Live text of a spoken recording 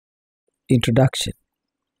Introduction.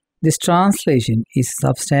 This translation is a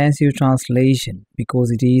substantive translation because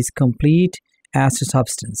it is complete as to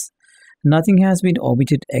substance. Nothing has been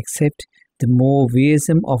omitted except the more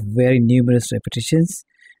wearisome of very numerous repetitions,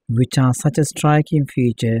 which are such a striking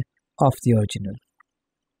feature of the original.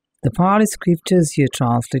 The Pali scriptures here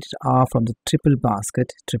translated are from the Triple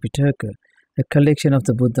Basket, Tripitaka, a collection of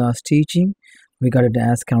the Buddha's teaching regarded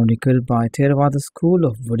as canonical by Theravada school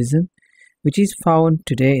of Buddhism, which is found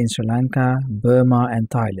today in Sri Lanka, Burma and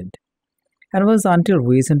Thailand, and was until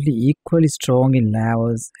recently equally strong in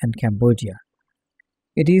Laos and Cambodia.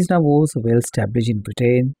 It is now also well established in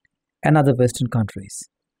Britain and other Western countries.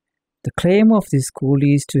 The claim of this school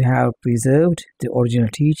is to have preserved the original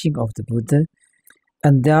teaching of the Buddha,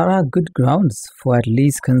 and there are good grounds for at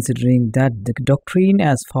least considering that the doctrine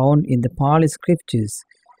as found in the Pali scriptures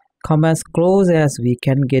come as close as we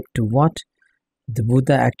can get to what the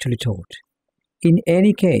Buddha actually taught. In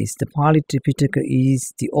any case, the Pali Tripitaka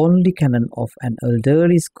is the only canon of an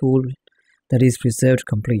elderly school that is preserved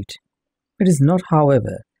complete. It is not,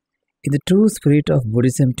 however, in the true spirit of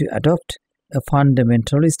Buddhism to adopt a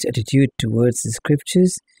fundamentalist attitude towards the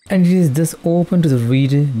scriptures, and it is thus open to the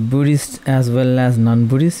reader, Buddhist as well as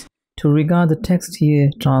non-Buddhist, to regard the text here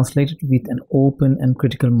translated with an open and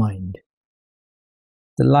critical mind.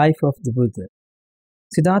 The life of the Buddha.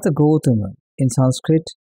 Siddhartha Gautama, in Sanskrit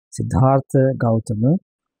Siddhartha Gautama,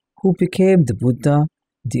 who became the Buddha,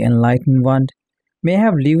 the Enlightened One, may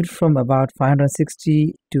have lived from about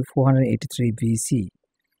 560 to 483 BC.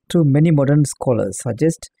 Though many modern scholars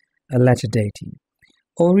suggest a later dating.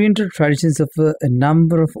 Oriental traditions offer a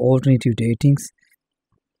number of alternative datings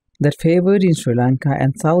that favored in Sri Lanka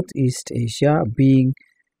and Southeast Asia being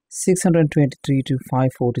 623 to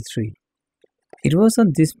 543. It was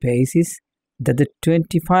on this basis that the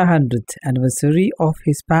 2500th anniversary of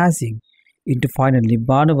his passing into final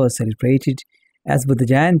Nibbana was celebrated as Buddha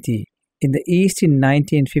Jayanti in the East in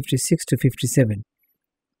 1956 to 57.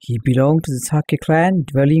 He belonged to the Sakya clan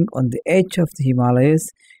dwelling on the edge of the Himalayas,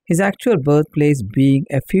 his actual birthplace being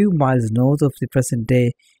a few miles north of the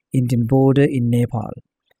present-day Indian border in Nepal.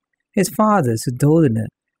 His father, Suddhodana,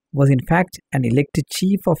 was in fact an elected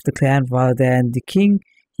chief of the clan rather than the king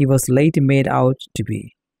he was later made out to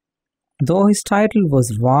be. Though his title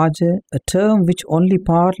was Raja, a term which only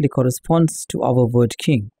partly corresponds to our word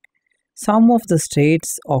king. Some of the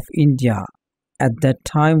states of India at that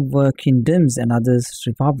time were kingdoms and others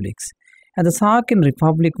republics, and the Sakyan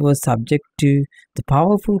Republic was subject to the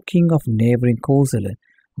powerful king of neighbouring Kosala,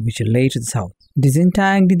 which lay to the south.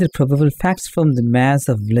 Disentangling the probable facts from the mass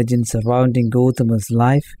of legends surrounding Gautama's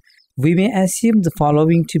life, we may assume the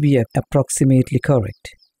following to be approximately correct.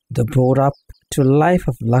 Though brought up to a life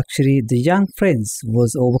of luxury, the young prince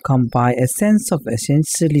was overcome by a sense of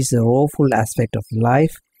essentially sorrowful aspect of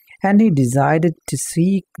life, and he decided to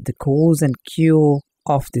seek the cause and cure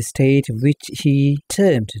of the state which he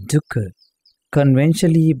termed dukkha,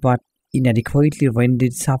 conventionally but inadequately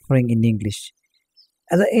rendered suffering in English.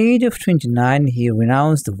 At the age of 29, he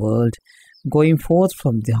renounced the world, going forth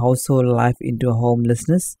from the household life into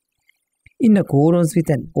homelessness, in accordance with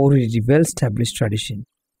an already well-established tradition,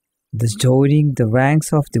 thus joining the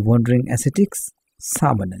ranks of the wandering ascetics,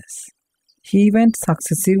 samanas. He went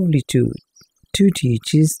successively to two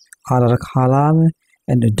teachers, Alarakhalama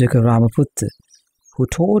and Uddakaramaputta, who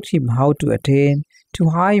taught him how to attain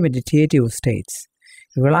to high meditative states.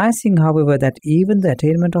 Realizing, however, that even the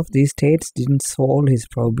attainment of these states didn't solve his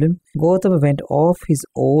problem, Gautama went off his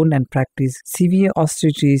own and practiced severe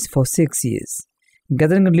austerities for 6 years,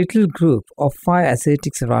 gathering a little group of 5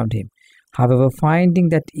 ascetics around him. However, finding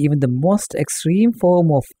that even the most extreme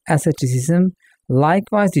form of asceticism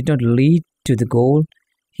likewise did not lead to the goal,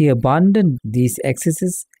 he abandoned these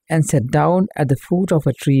excesses and sat down at the foot of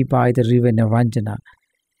a tree by the river Naranjana,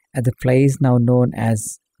 at the place now known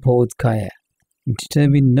as Bodh Gaya,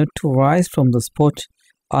 determined not to rise from the spot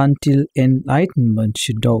until enlightenment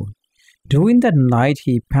should dawn. During that night,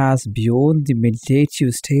 he passed beyond the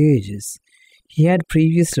meditative stages he had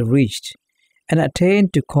previously reached and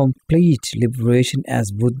attained to complete liberation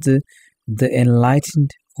as Buddha, the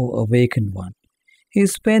enlightened or awakened one. He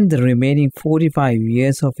spent the remaining 45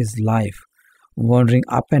 years of his life wandering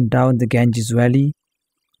up and down the Ganges Valley,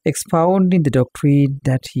 expounding the doctrine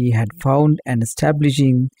that he had found and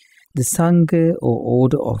establishing the Sangha or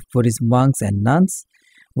order of Buddhist monks and nuns,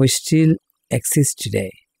 which still exists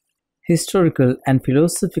today. Historical and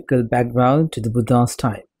philosophical background to the Buddha's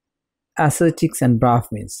time. Ascetics and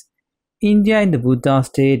Brahmins. India in the Buddha's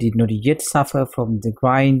day did not yet suffer from the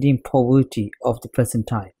grinding poverty of the present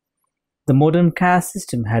time. The modern caste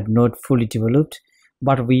system had not fully developed,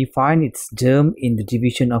 but we find its germ in the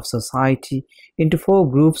division of society into 4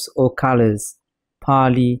 groups or colors: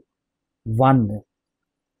 Pali, Vanna.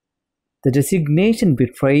 The designation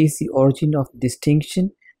betrays the origin of the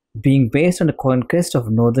distinction being based on the conquest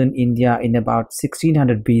of northern India in about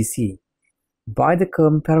 1600 BC by the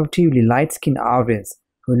comparatively light-skinned Aryans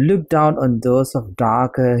who looked down on those of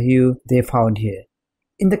darker hue they found here.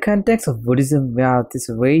 In the context of Buddhism, where this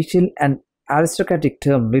racial and aristocratic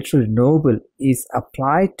term literally noble is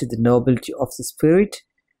applied to the nobility of the spirit,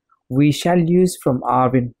 we shall use from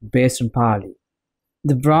Aryan based on Pali.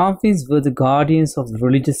 The Brahmins were the guardians of the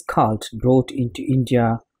religious cult brought into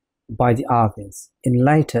India by the Aryans. In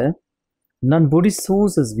later, non-Buddhist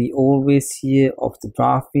sources we always hear of the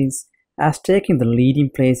Brahmins as taking the leading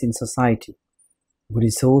place in society.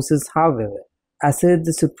 Buddhist sources, however, assert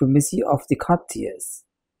the supremacy of the Kshatriyas,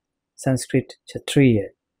 Sanskrit Kshatriya,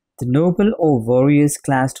 the noble or warriors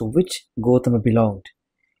class to which Gautama belonged.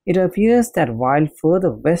 It appears that while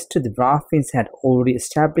further west the Brahmins had already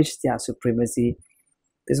established their supremacy,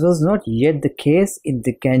 this was not yet the case in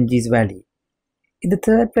the Ganges Valley. In the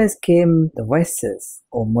third place came the Vaisyas,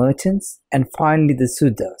 or merchants, and finally the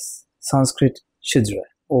Sudras, Sanskrit Shudra,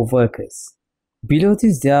 or workers. Below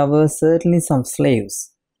this there were certainly some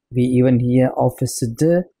slaves. We even hear of a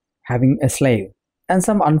Sudra having a slave, and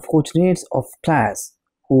some unfortunates of class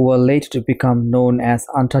who were later to become known as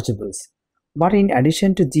untouchables. But in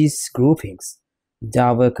addition to these groupings,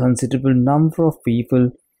 there were a considerable number of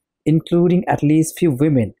people, including at least few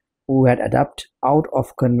women, who had adopted out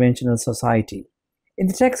of conventional society. In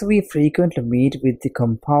the text we frequently meet with the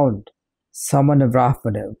compound Samana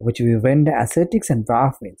Brahmana, which we render ascetics and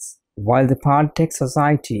Brahmins, while the Pali text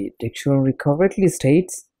Society dictionary correctly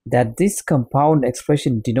states that this compound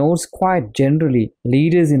expression denotes quite generally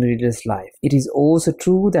leaders in religious life. It is also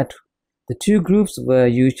true that the two groups were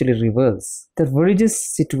usually reversed. The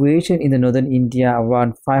religious situation in the northern India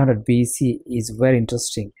around 500 BC is very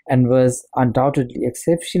interesting and was undoubtedly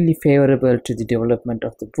exceptionally favorable to the development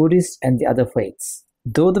of the Buddhist and the other faiths.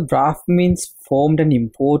 Though the Brahmins formed an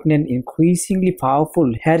important and increasingly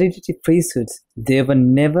powerful hereditary priesthoods, they were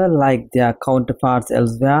never, like their counterparts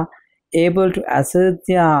elsewhere, able to assert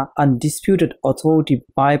their undisputed authority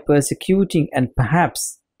by persecuting and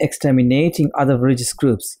perhaps exterminating other religious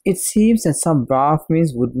groups. It seems that some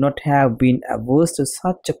Brahmins would not have been averse to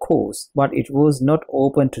such a course, but it was not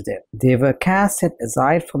open to them. They were cast set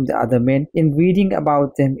aside from the other men. In reading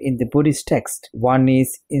about them in the Buddhist text, one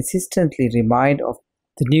is insistently reminded of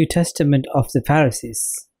the New Testament of the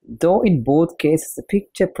Pharisees, though in both cases the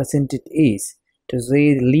picture presented is, to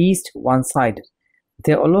say the least, one-sided.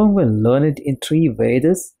 They alone were learned in 3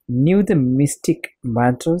 Vedas, knew the mystic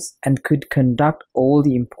mantras, and could conduct all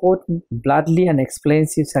the important, bloodly and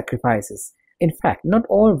expensive sacrifices. In fact, not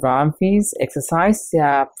all Brahmins exercised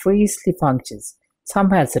their priestly functions. Some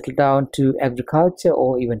had settled down to agriculture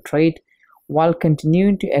or even trade, while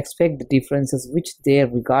continuing to expect the differences which they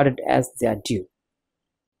regarded as their due.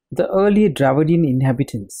 The earlier Dravidian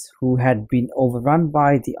inhabitants, who had been overrun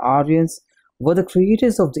by the Aryans, were the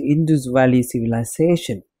creators of the Indus Valley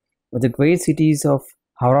civilization, with the great cities of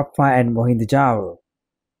Harappa and Mohenjo-daro,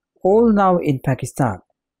 all now in Pakistan.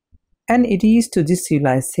 And it is to this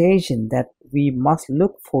civilization that we must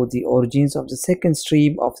look for the origins of the second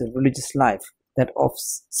stream of the religious life, that of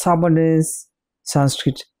Samanas,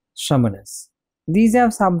 Sanskrit Shamanas. These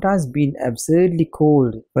have sometimes been absurdly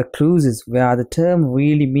called recluses, where the term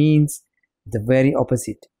really means the very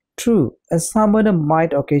opposite. True, a samana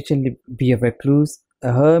might occasionally be a recluse,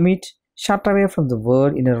 a hermit, shut away from the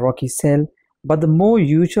world in a rocky cell, but the more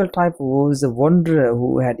usual type was a wanderer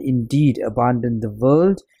who had indeed abandoned the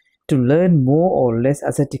world to learn more or less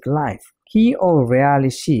ascetic life. He, or rarely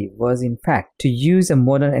she, was in fact, to use a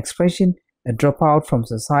modern expression, a dropout from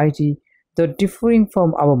society, though differing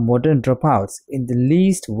from our modern dropouts in the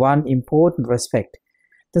least one important respect.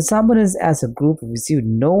 The samanas as a group received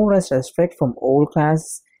no less respect from all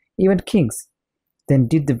classes, even kings, than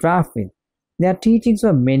did the Brahmin. Their teachings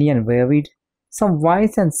were many and varied, some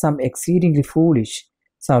wise and some exceedingly foolish,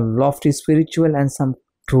 some lofty spiritual and some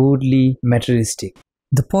crudely materialistic.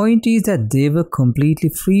 The point is that they were completely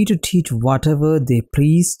free to teach whatever they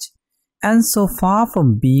pleased, and so far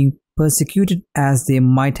from being persecuted as they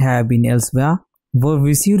might have been elsewhere, were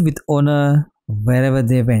received with honor wherever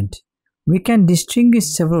they went. We can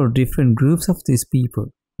distinguish several different groups of these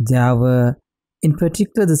people. There were in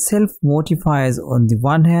particular the self-mortifiers on the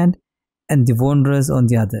one hand and the wanderers on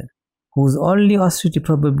the other, whose only austerity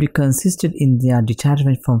probably consisted in their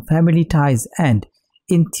detachment from family ties and,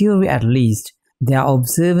 in theory at least, their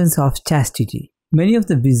observance of chastity. Many of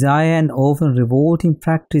the bizarre and often revolting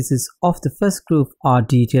practices of the first group are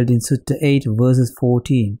detailed in Sutta 8 verses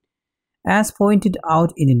 14. As pointed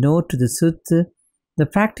out in a note to the Sutta, the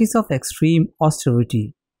practice of extreme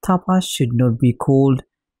austerity, tapas, should not be called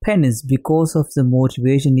penance because of the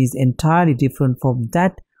motivation is entirely different from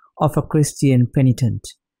that of a Christian penitent,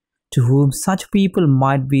 to whom such people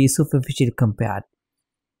might be superficially compared.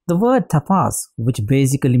 The word tapas, which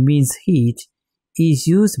basically means heat, is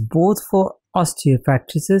used both for austere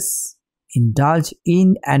practices indulged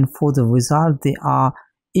in and for the result they are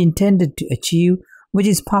intended to achieve, which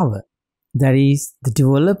is power, that is, the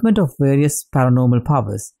development of various paranormal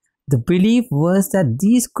powers. The belief was that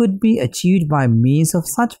these could be achieved by means of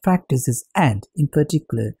such practices and, in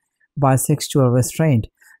particular, by sexual restraint.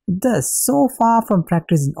 Thus, so far from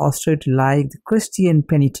practicing austerity like the Christian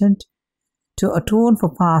penitent to atone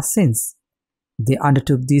for past sins, they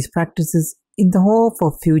undertook these practices in the hope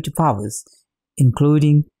of future powers,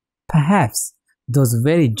 including, perhaps, those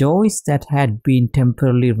very joys that had been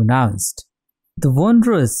temporarily renounced. The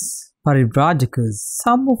wondrous Paribrajakas,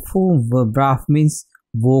 some of whom were Brahmins,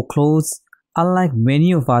 wore clothes unlike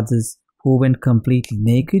many of others who went completely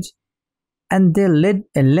naked, and they led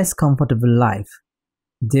a less comfortable life.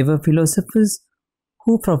 They were philosophers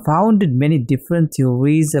who propounded many different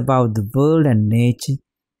theories about the world and nature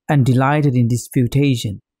and delighted in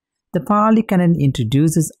disputation. The Pali Canon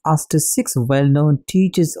introduces us to 6 well-known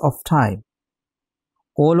teachers of time,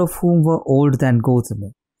 all of whom were older than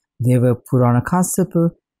Gautama. They were Purana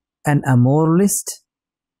Kassapa, an amoralist,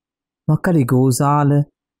 Makali Gozala,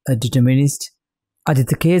 a determinist,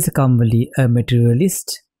 Aditya Kambali, a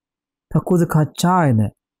materialist, Pakuda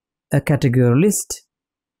Kachayana, a categorialist,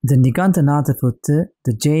 the Nigantanatha Putta,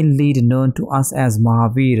 the Jain leader known to us as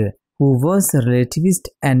Mahavira, who was a relativist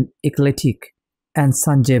and eclectic, and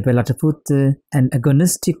Sanjay Belataputta, an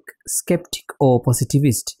agonistic skeptic or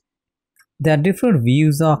positivist. Their different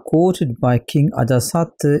views are quoted by King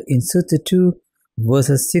Ajasatta in Sutta 2,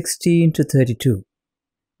 verses 16 to 32.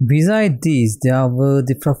 Besides these, there were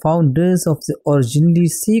the profounders of the originally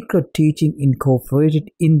secret teaching incorporated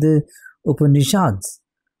in the Upanishads,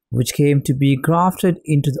 which came to be grafted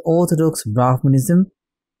into the orthodox Brahmanism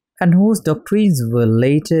and whose doctrines were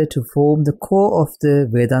later to form the core of the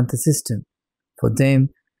Vedanta system. For them,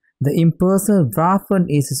 the impersonal Brahman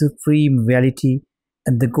is the supreme reality,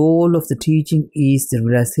 and the goal of the teaching is the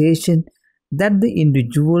realization that the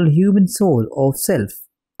individual human soul or self,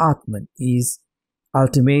 Atman, is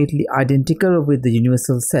ultimately identical with the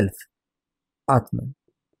universal self, Atman,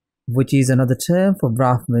 which is another term for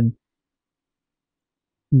Brahman.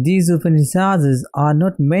 These Upanishads are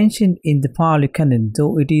not mentioned in the Pali Canon,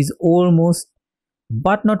 though it is almost,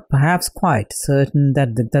 but not perhaps quite, certain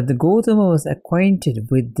that the Gautama was acquainted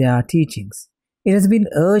with their teachings. It has been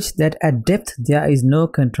urged that at depth there is no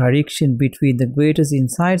contradiction between the greatest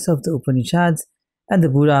insights of the Upanishads and the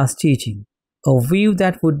Buddha's teaching, a view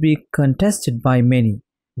that would be contested by many.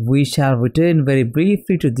 We shall return very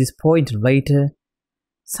briefly to this point later.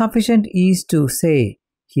 Sufficient is to say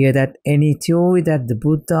here that any theory that the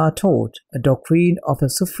Buddha taught, a doctrine of a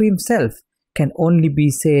supreme self, can only be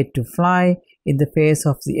said to fly in the face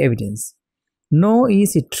of the evidence. Nor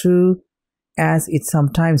is it true, as it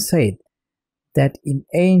sometimes said, that in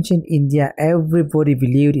ancient India everybody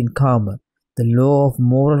believed in karma, the law of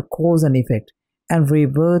moral cause and effect, and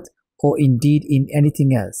rebirth, or indeed in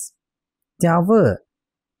anything else. There were,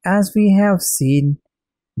 as we have seen,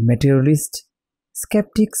 materialists,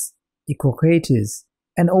 skeptics, equocrators,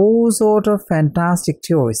 and all sorts of fantastic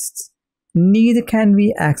theorists. Neither can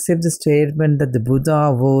we accept the statement that the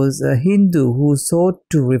Buddha was a Hindu who sought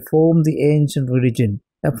to reform the ancient religion.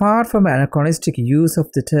 Apart from anachronistic use of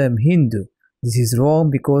the term Hindu, this is wrong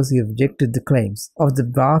because he rejected the claims of the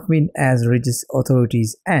Brahmin as religious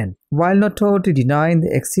authorities and, while not totally denying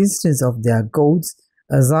the existence of their gods,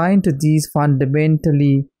 assigned to these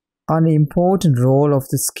fundamentally unimportant role of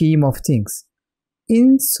the scheme of things.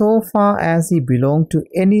 In so far as he belonged to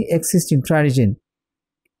any existing tradition,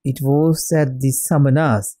 it was that the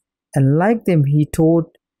samanas, and like them he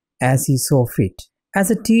taught as he saw fit. As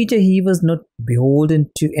a teacher he was not beholden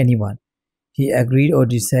to anyone. He agreed or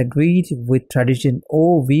disagreed with tradition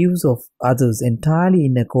or views of others entirely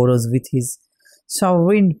in accordance with his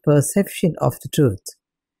sovereign perception of the truth.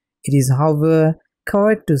 It is, however,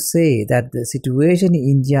 correct to say that the situation in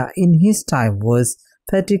India in his time was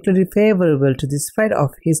particularly favorable to the spread of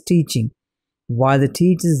his teaching, while the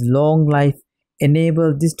teacher's long life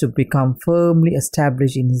enabled this to become firmly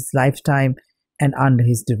established in his lifetime and under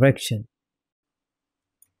his direction.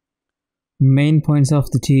 Main points of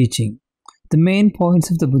the teaching. The main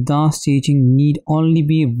points of the Buddha's teaching need only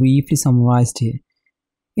be briefly summarized here.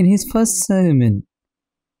 In his first sermon,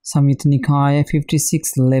 Digha Nikaya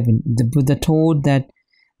 56:11, the Buddha taught that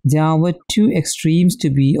there were two extremes to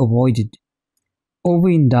be avoided: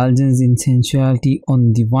 overindulgence in sensuality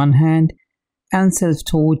on the one hand and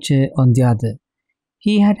self-torture on the other.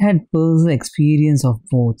 He had had personal experience of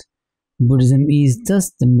both. Buddhism is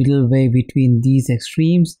thus the middle way between these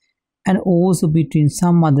extremes and also between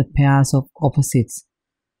some other pairs of opposites,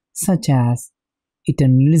 such as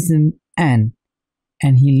eternalism and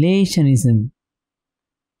annihilationism.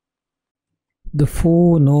 The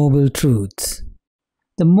Four Noble Truths.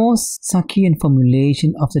 The most Sakyan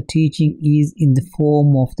formulation of the teaching is in the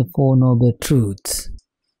form of the Four Noble Truths.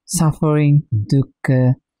 Suffering,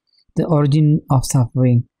 dukkha, the origin of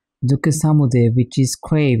suffering, dukkha samudaya, which is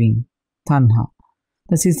craving, tanha,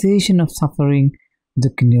 the cessation of suffering,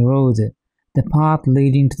 dukkha nirodha, the path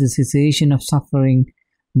leading to the cessation of suffering,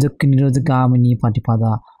 dukkha nirodhagamini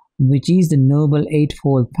patipada, which is the noble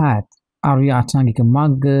eightfold path, arya atangika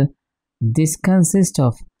magga. This consists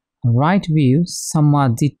of right view,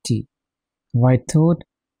 samma ditti, right thought,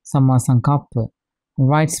 samma sankappa,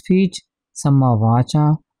 right speech, samma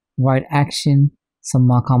vacha, right action,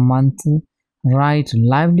 samma kammanta, right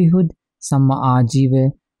livelihood, samma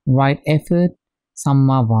ajiva, right effort,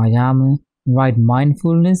 samma vayama, right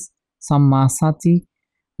mindfulness, samma sati,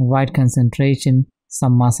 right concentration,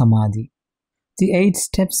 samma samadhi. The 8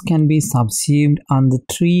 steps can be subsumed under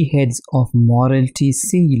 3 heads of morality,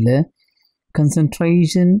 sila,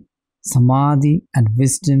 concentration, samadhi, and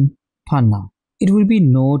wisdom, panna. It will be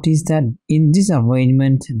noticed that in this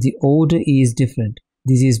arrangement the order is different.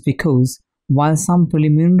 This is because while some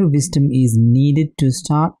preliminary wisdom is needed to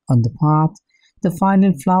start on the path, the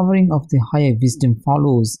final flowering of the higher wisdom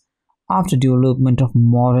follows after development of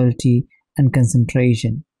morality and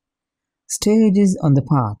concentration. Stages on the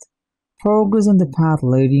path. Progress on the path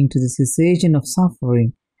leading to the cessation of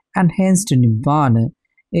suffering and hence to Nibbana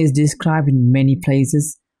is described in many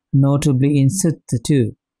places, notably in Sutta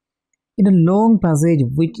 2, in a long passage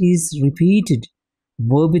which is repeated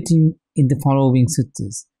verbatim in the following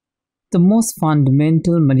suttas. The most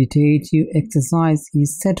fundamental meditative exercise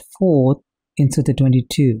is set forth in Sutta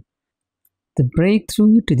 22. The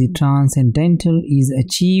breakthrough to the transcendental is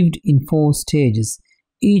achieved in 4 stages,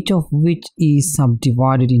 each of which is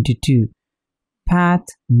subdivided into 2, path,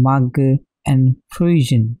 magga, and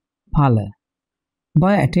fruition, phala.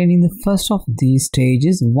 By attaining the first of these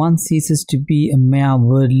stages, one ceases to be a mere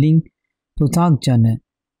worldling, pruthagjana,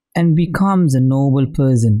 and becomes a noble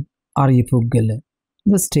person, aryapuggala.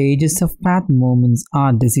 The stages of path movements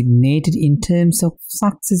are designated in terms of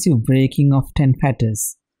successive breaking of 10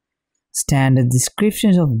 fetters. Standard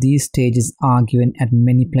descriptions of these stages are given at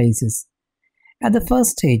many places. At the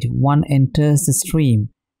first stage, one enters the stream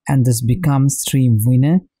and thus becomes stream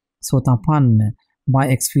winner, sotapanna, by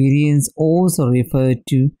experience also referred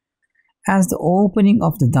to as the opening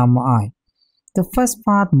of the Dhamma eye. The first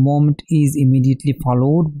path moment is immediately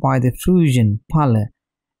followed by the fruition, phala,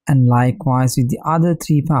 and likewise with the other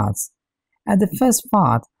 3 paths. At the first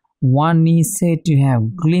path, one is said to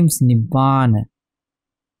have glimpsed Nibbana,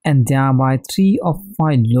 and thereby 3 of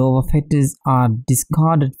 5 lower fetters are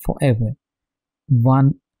discarded forever.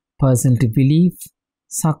 1. Personality belief,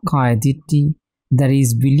 sakkaya ditti, that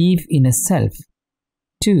is belief in a self.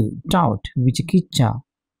 2. Doubt, vicikiccha.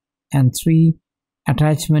 And 3.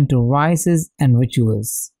 Attachment to rites and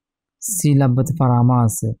rituals, silabhata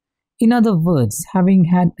paramasa. In other words, having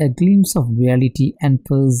had a glimpse of reality and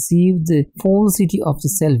perceived the falsity of the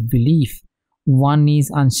self-belief, one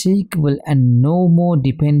is unshakable and no more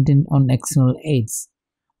dependent on external aids.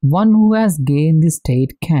 One who has gained this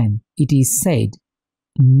state can, it is said,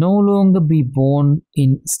 no longer be born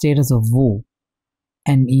in status of woe,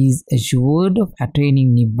 and is assured of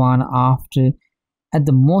attaining Nibbana after, at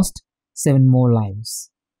the most, 7 more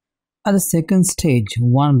lives. At the second stage,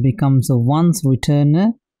 one becomes a once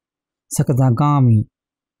returner, Sakadagami,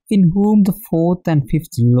 in whom the 4th and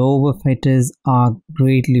 5th lower fetters are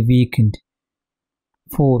greatly weakened.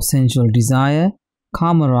 4 sensual desire,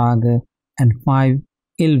 kamaraga, and 5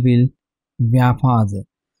 ill will, vyapada.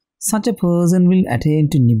 Such a person will attain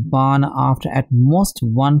to Nibbana after at most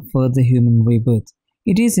 1 further human rebirth.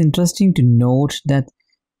 It is interesting to note that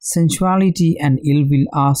sensuality and ill will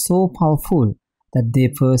are so powerful that they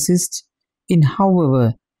persist in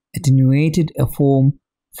however attenuated a form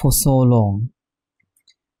for so long.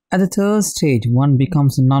 At the third stage, one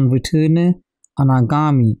becomes a non-returner,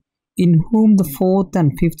 anagami, in whom the 4th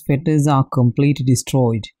and 5th fetters are completely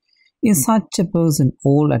destroyed. In such a person,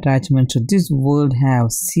 all attachments to this world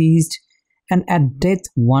have ceased and at death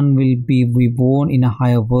one will be reborn in a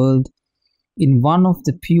higher world, in one of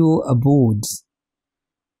the pure abodes,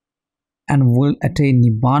 and will attain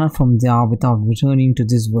Nibbana from there without returning to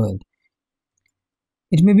this world.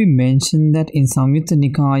 It may be mentioned that in Samyutta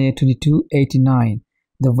Nikaya 2289,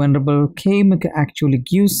 the Venerable Khemaka actually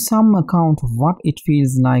gives some account of what it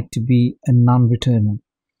feels like to be a non-returner.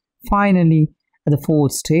 Finally, at the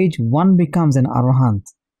fourth stage, one becomes an Arahant,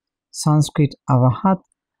 Sanskrit Arahat,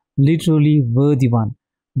 literally worthy one,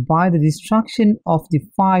 by the destruction of the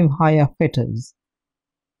 5 higher fetters: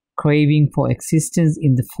 craving for existence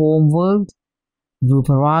in the form world,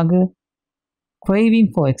 Ruparaga;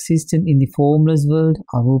 craving for existence in the formless world,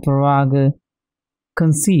 Aruparaga;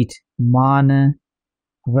 conceit, Mana;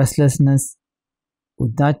 restlessness,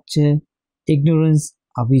 Uddhacca; ignorance,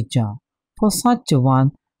 Avijja. For such a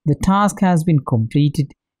one, the task has been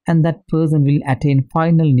completed, and that person will attain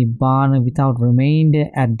final Nibbana without remainder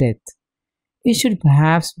at death. It should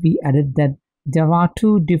perhaps be added that there are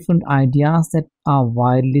 2 different ideas that are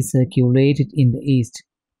widely circulated in the East.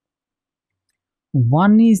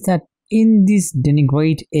 One is that in this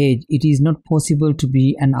denigrate age it is not possible to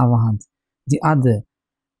be an Arahant. The other,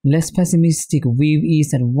 less pessimistic view is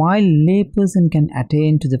that while layperson can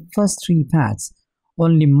attain to the first 3 paths,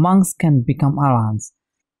 only monks can become Arahants.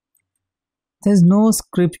 There is no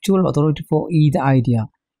scriptural authority for either idea.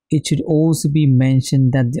 It should also be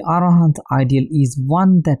mentioned that the Arahant ideal is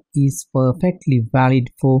one that is perfectly valid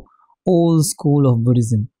for all schools of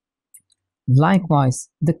Buddhism. Likewise,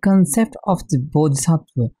 the concept of the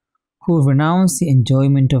Bodhisattva who renounce the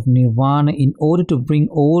enjoyment of Nirvana in order to bring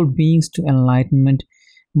all beings to enlightenment,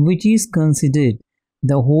 which is considered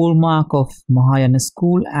the hallmark of Mahayana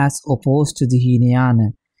school as opposed to the Hinayana,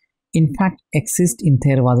 in fact exists in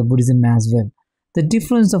Theravada Buddhism as well. The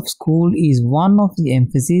difference of school is one of the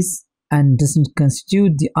emphasis and doesn't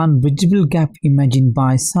constitute the unbridgeable gap imagined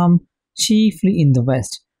by some, chiefly in the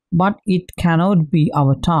West, but it cannot be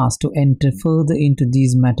our task to enter further into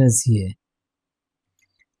these matters here.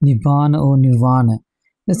 Nibbana or Nirvana.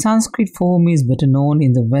 The Sanskrit form is better known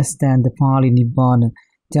in the West than the Pali Nibbana.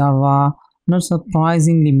 There are not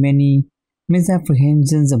surprisingly many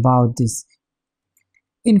misapprehensions about this.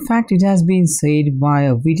 In fact, it has been said by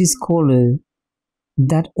a witty scholar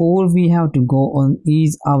that all we have to go on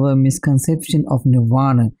is our misconception of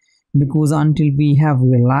Nirvana, because until we have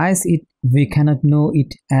realized it, we cannot know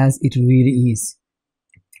it as it really is.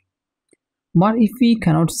 But if we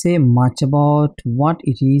cannot say much about what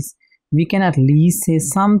it is, we can at least say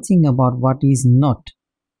something about what is not.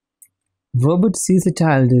 Robert Cecil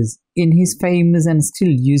Childers, in his famous and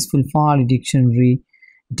still useful Pali dictionary,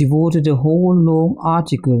 devoted a whole long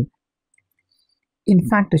article, in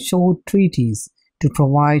fact a short treatise, to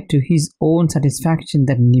provide to his own satisfaction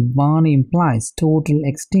that Nibbana implies total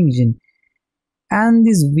extinction, and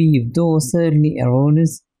this view, though certainly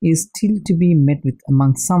erroneous, is still to be met with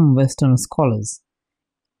among some Western scholars.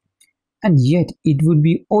 And yet it would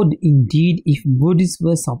be odd indeed if Buddhists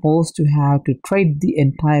were supposed to have to tread the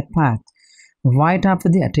entire path right after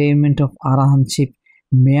the attainment of Arahantship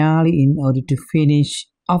merely in order to finish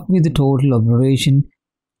up with the total operation,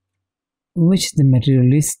 which the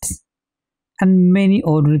materialists and many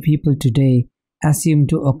ordinary people today assume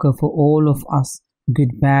to occur for all of us,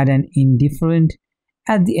 good, bad, and indifferent,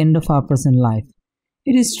 at the end of our present life.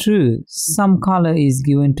 It is true, some color is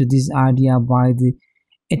given to this idea by the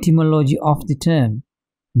etymology of the term,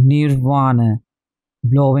 nirvana,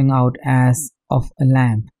 blowing out as of a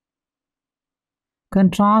lamp.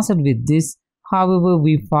 Contrasted with this, however,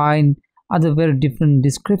 we find other very different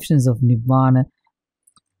descriptions of Nibbana.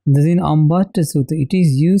 Thus in Ambata Sutta, it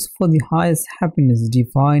is used for the highest happiness,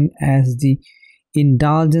 defined as the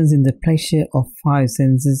indulgence in the pleasure of 5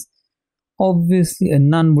 senses, obviously a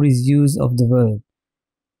non-Buddhist use of the word,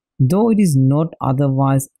 though it is not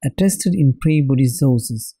otherwise attested in pre-Buddhist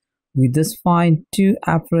sources. We thus find 2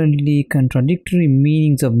 apparently contradictory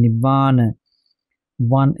meanings of Nibbana,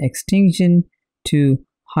 1 extinction, 2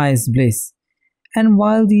 highest bliss, and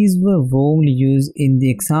while these were wrongly used in the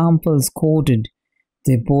examples quoted,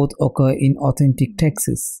 they both occur in authentic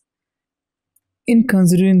texts. In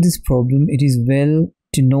considering this problem, it is well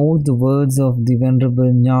to note the words of the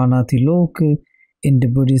Venerable Jnanatiloka in the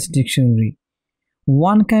Buddhist dictionary.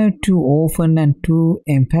 One cannot too often and too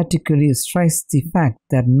emphatically stress the fact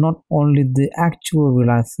that not only the actual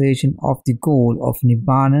realization of the goal of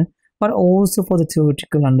Nibbana, but also for the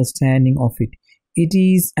theoretical understanding of it, it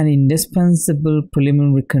is an indispensable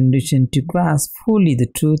preliminary condition to grasp fully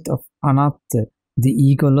the truth of anatta, the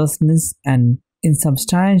egolessness and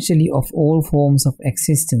insubstantiality of all forms of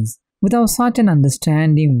existence, Without such an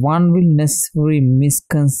understanding, one will necessarily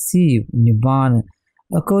misconceive Nibbana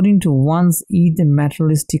according to one's either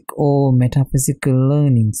materialistic or metaphysical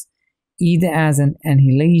learnings, either as an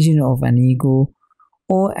annihilation of an ego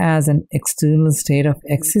or as an external state of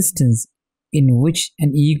existence in which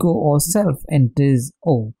an ego or self enters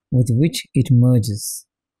or with which it merges.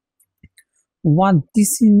 What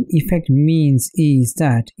this in effect means is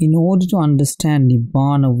that in order to understand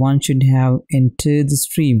Nibbana, one should have entered the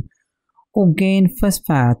stream or gained first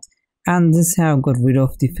path and thus have got rid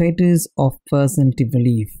of the fetters of personality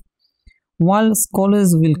belief. While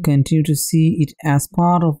scholars will continue to see it as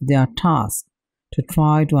part of their task to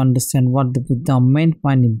try to understand what the Buddha meant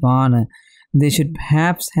by Nibbana, they should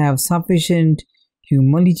perhaps have sufficient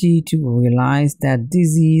humility to realize that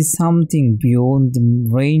this is something beyond the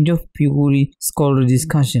range of purely scholarly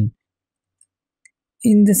discussion.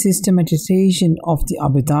 In the systematization of the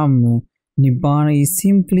Abhidhamma, Nibbana is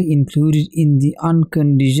simply included in the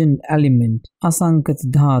unconditioned element, asankata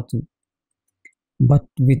dhatu, but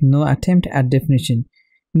with no attempt at definition.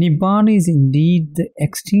 Nibbana is indeed the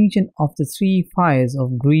extinction of the three fires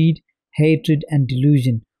of greed, hatred, and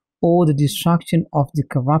delusion, or the destruction of the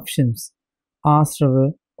corruptions,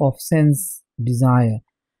 asrava, of sense desire,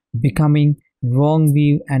 becoming, wrong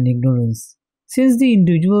view, and ignorance. Since the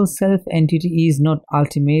individual self-entity is not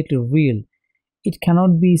ultimately real, it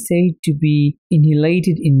cannot be said to be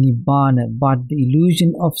annihilated in Nibbana, but the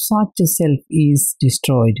illusion of such a self is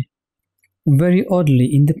destroyed. Very oddly,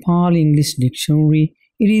 in the Pali English dictionary,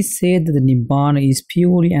 it is said that the Nibbana is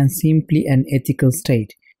purely and simply an ethical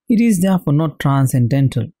state. It is therefore not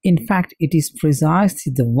transcendental. In fact, it is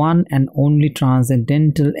precisely the one and only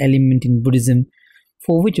transcendental element in Buddhism,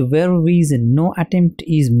 for which very reason no attempt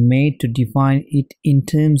is made to define it in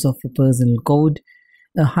terms of a personal God,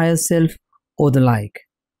 a higher self, or the like.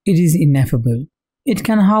 It is ineffable. It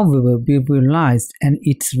can, however, be realized, and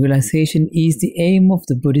its realization is the aim of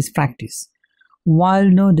the Buddhist practice. While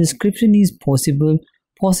no description is possible,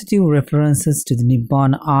 positive references to the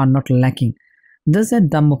Nibbana are not lacking. Thus at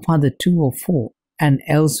Dhammapada 204 and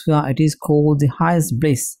elsewhere it is called the highest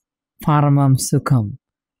bliss, Paramam Sukham.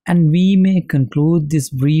 And we may conclude this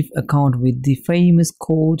brief account with the famous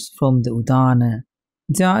quotes from the Udana.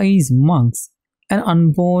 There is monks, an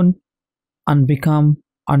unborn, unbecome,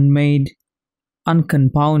 unmade,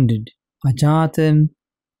 uncompounded, ajatam,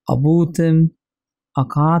 abhutam,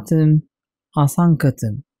 akatam,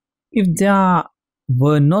 asankatam. If there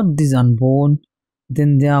were not this unborn,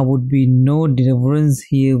 then there would be no deliverance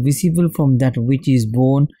here visible from that which is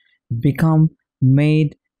born, become,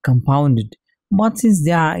 made, compounded. But since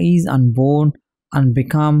there is unborn,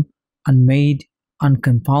 unbecome, unmade,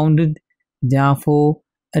 uncompounded, therefore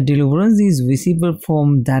a deliverance is visible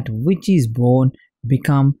from that which is born,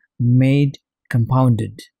 become, made,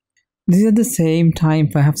 compounded. This is at the same time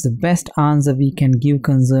perhaps the best answer we can give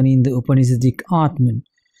concerning the Upanishadic Atman.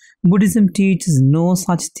 Buddhism teaches no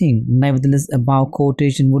such thing. Nevertheless, above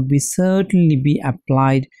quotation would certainly be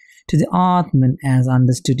applied to the Atman as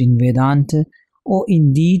understood in Vedanta, or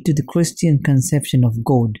indeed to the Christian conception of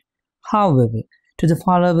God. However, to the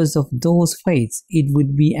followers of those faiths, it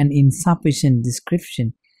would be an insufficient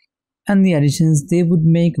description, and the additions they would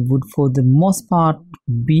make would for the most part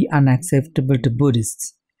be unacceptable to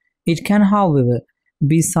Buddhists. It can, however,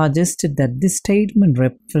 be suggested that this statement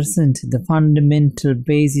represents the fundamental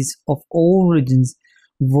basis of all religions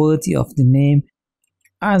worthy of the name,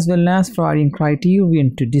 as well as providing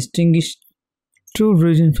criterion to distinguish true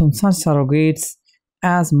religion from such surrogates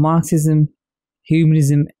as Marxism,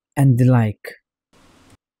 humanism, and the like.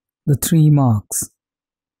 The three marks.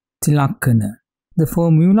 Tilakkana. The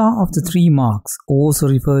formula of the three marks, also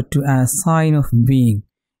referred to as sign of being,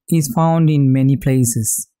 is found in many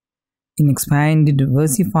places. In expanded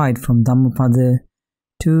versified from Dhammapada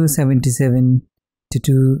 277 to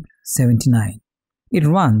 279. It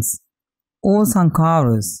runs, all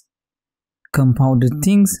sankharas, compounded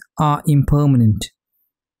things, are impermanent.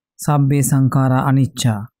 Sabbe sankhara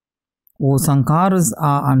anicca. All sankharas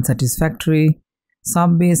are unsatisfactory.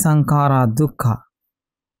 Sabbe sankhara dukkha.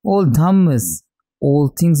 All dhammas,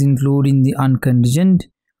 all things including the unconditioned,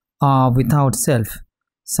 are without self.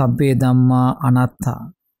 Sabbe dhamma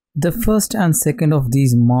anatta. The first and second of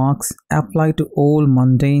these marks apply to all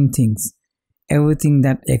mundane things, everything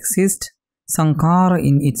that exists, sankhara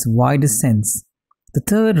in its widest sense. The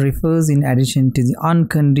third refers in addition to the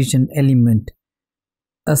unconditioned element,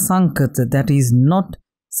 asankata, that is not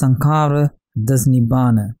sankhara, thus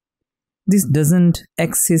nibbana. This doesn't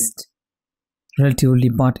exist relatively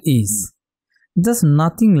but is. Thus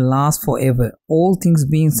nothing lasts forever, all things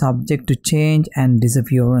being subject to change and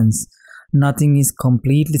disappearance. Nothing is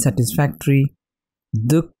completely satisfactory.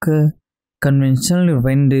 Dukkha, conventionally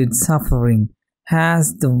rendered suffering,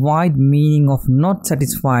 has the wide meaning of not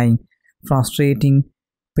satisfying, frustrating,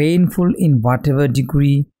 painful in whatever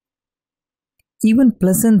degree. Even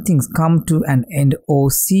pleasant things come to an end or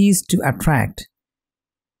cease to attract.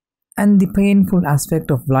 And the painful aspect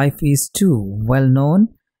of life is too well known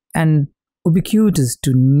and ubiquitous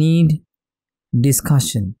to need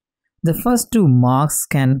discussion. The first two marks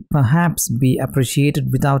can perhaps be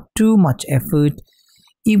appreciated without too much effort,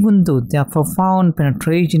 even though their profound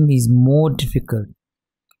penetration is more difficult.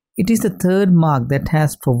 It is the third mark that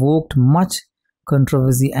has provoked much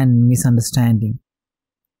controversy and misunderstanding.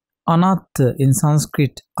 Anatta in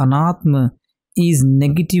Sanskrit, anatma is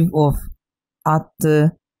negative of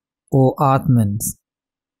atta or atmans,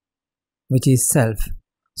 which is self.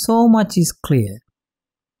 So much is clear.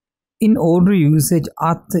 In ordinary usage,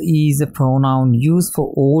 atta is a pronoun used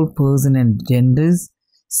for all persons and genders,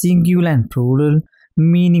 singular and plural,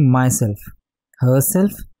 meaning myself,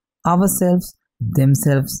 herself, ourselves,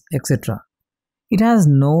 themselves, etc. It has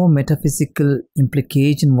no metaphysical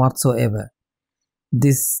implication whatsoever.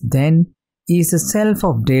 This, then, is a self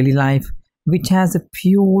of daily life which has a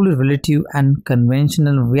purely relative and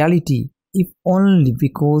conventional reality, if only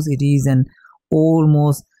because it is an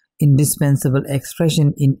almost indispensable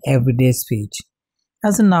expression in everyday speech.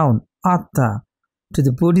 As a noun, atta to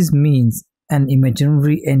the Buddhist means an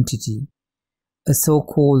imaginary entity, a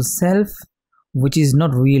so-called self which is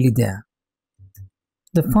not really there.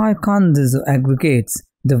 The five khandhas or aggregates,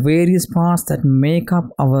 the various parts that make up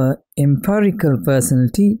our empirical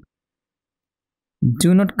personality,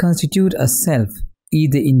 do not constitute a self,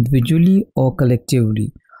 either individually or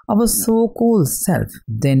collectively. Our so-called self,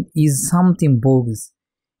 then, is something bogus.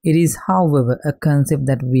 It is, however, a concept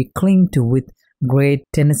that we cling to with great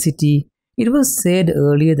tenacity. It was said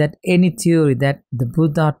earlier that any theory that the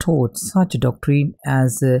Buddha taught such a doctrine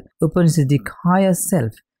as a Upanishadic higher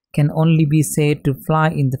self can only be said to fly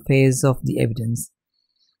in the face of the evidence.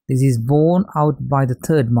 This is borne out by the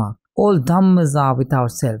third mark. All Dhammas are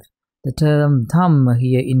without self. The term Dhamma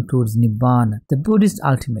here includes Nibbana, the Buddhist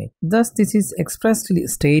ultimate. Thus, this is expressly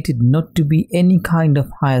stated not to be any kind of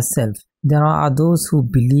higher self. There are those who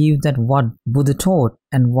believe that what Buddha taught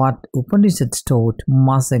and what Upanishads taught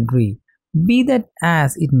must agree. Be that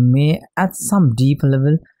as it may, at some deeper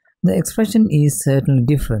level, the expression is certainly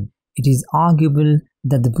different. It is arguable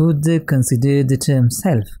that the Buddha considered the term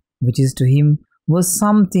self, which is to him was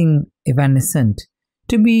something evanescent,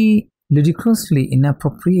 to be ludicrously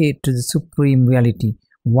inappropriate to the supreme reality,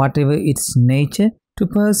 whatever its nature. To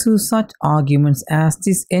pursue such arguments as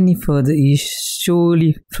this any further is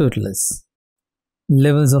surely fruitless.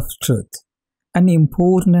 Levels of truth. An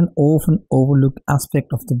important and often overlooked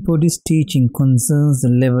aspect of the Buddhist teaching concerns the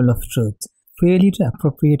level of truth, failure to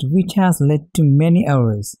appropriate which has led to many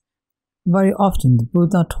errors. Very often the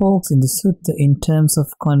Buddha talks in the sutta in terms of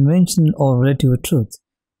conventional or relative truth,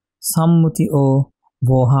 sammuti or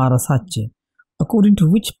vahara satya, according to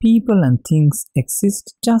which people and things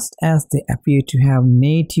exist just as they appear to have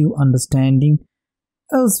native understanding.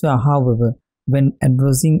 Elsewhere, however, when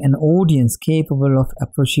addressing an audience capable of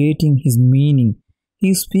appreciating his meaning,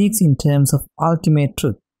 he speaks in terms of ultimate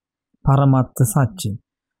truth, paramatta satya,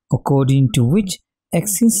 according to which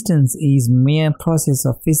existence is mere process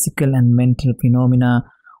of physical and mental phenomena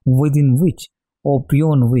within which, or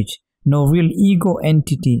beyond which, no real ego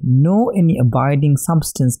entity, no any abiding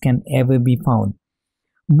substance can ever be found.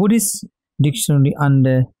 Buddhist dictionary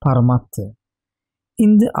under Paramatta.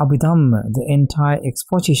 In the Abhidhamma, the entire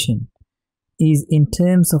exposition is in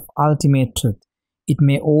terms of ultimate truth. It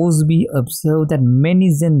may also be observed that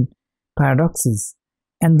many Zen paradoxes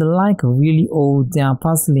and the like really owe their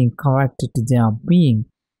puzzling character to their being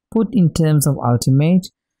put in terms of ultimate,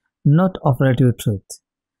 not of relative truth.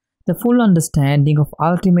 The full understanding of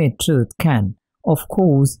ultimate truth can, of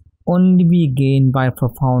course, only be gained by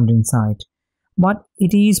profound insight, but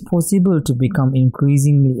it is possible to become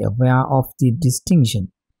increasingly aware of the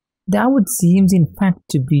distinction. There would seem in fact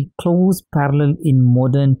to be close parallel in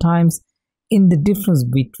modern times in the difference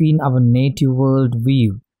between our native world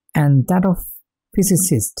view and that of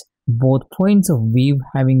physicists, both points of view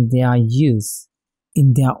having their use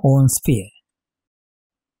in their own sphere.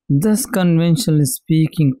 Thus, conventionally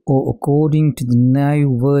speaking, or according to the naive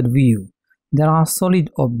world view, there are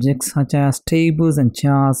solid objects such as tables and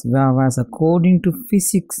chairs, whereas according to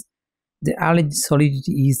physics, the alleged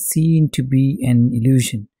solidity is seen to be an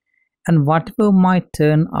illusion, and whatever might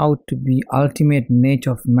turn out to be ultimate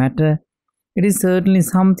nature of matter, it is certainly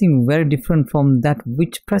something very different from that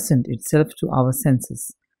which presents itself to our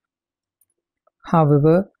senses.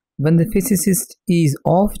 However, When the physicist is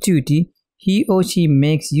off duty, he or she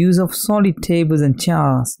makes use of solid tables and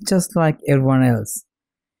chairs just like everyone else.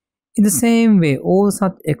 In the same way, all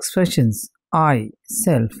such expressions, I,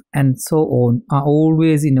 self, and so on, are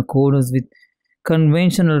always in accordance with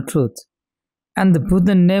conventional truth. And the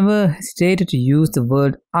Buddha never hesitated to use the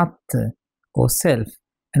word atta or self,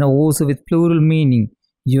 and also with plural meaning,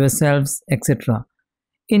 yourselves, etc.,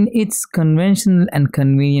 in its conventional and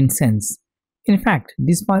convenient sense. In fact,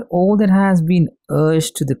 despite all that has been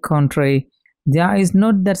urged to the contrary, there is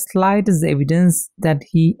not the slightest evidence that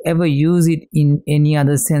he ever used it in any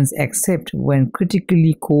other sense except when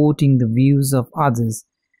critically quoting the views of others,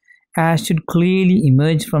 as should clearly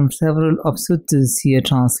emerge from several of suttas here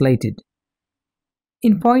translated.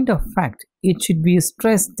 In point of fact, it should be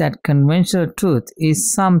stressed that conventional truth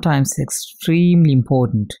is sometimes extremely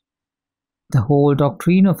important. The whole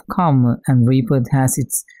doctrine of karma and rebirth has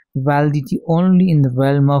its validity only in the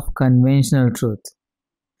realm of conventional truth.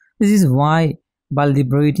 This is why, by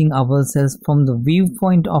liberating ourselves from the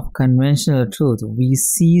viewpoint of conventional truth, we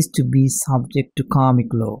cease to be subject to karmic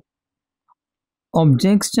law.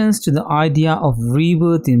 Objections to the idea of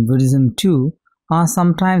rebirth in Buddhism too are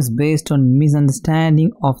sometimes based on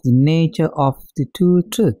misunderstanding of the nature of the two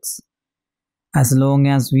truths. As long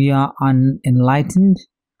as we are unenlightened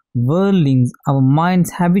worldlings, our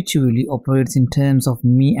minds habitually operates in terms of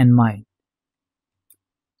me and mine.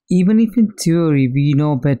 Even if in theory we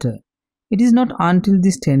know better, it is not until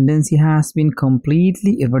this tendency has been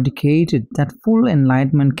completely eradicated that full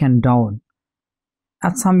enlightenment can dawn.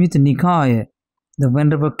 At Samyutta Nikaya, the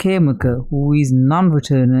Venerable Khemaka, who is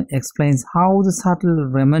non-returner, explains how the subtle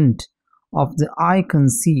remnant of the I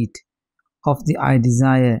conceit, of the I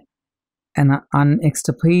desire, an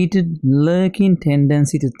unextirpated lurking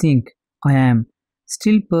tendency to think I am,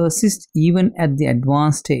 still persists even at the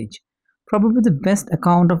advanced stage. Probably the best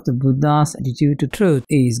account of the Buddha's attitude to truth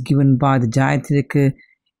is given by the Jayataka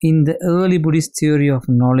in the early Buddhist theory of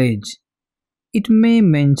knowledge. It may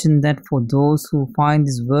mention that for those who find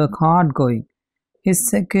this work hard-going, his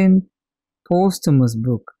second posthumous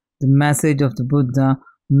book, The Message of the Buddha,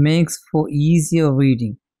 makes for easier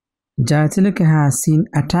reading. Jayataka has been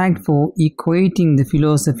attacked for equating the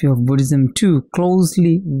philosophy of Buddhism too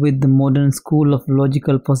closely with the modern school of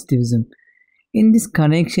logical positivism. In this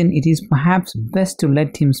connection, it is perhaps best to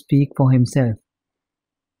let him speak for himself.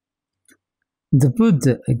 The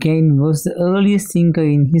Buddha, again, was the earliest thinker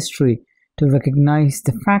in history to recognize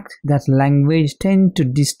the fact that language tends to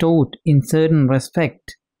distort in certain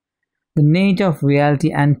respect the nature of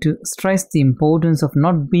reality and to stress the importance of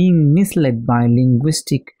not being misled by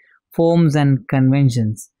linguistic forms and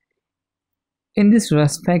conventions. In this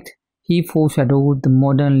respect, he foreshadowed the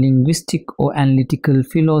modern linguistic or analytical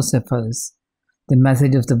philosophers. The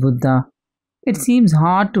Message of the Buddha. It seems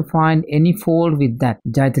hard to find any fault with that,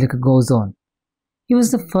 Jayataka goes on. He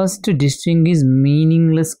was the first to distinguish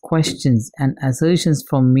meaningless questions and assertions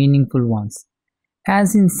from meaningful ones.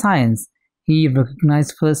 As in science, he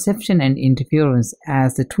recognized perception and interference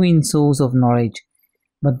as the twin source of knowledge.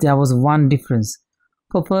 But there was one difference.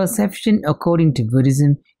 For perception, according to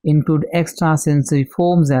Buddhism, include extrasensory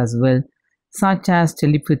forms as well, such as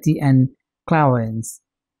telepathy and clairvoyance.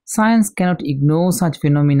 Science cannot ignore such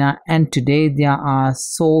phenomena, and today there are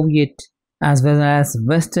Soviet as well as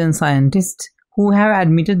Western scientists who have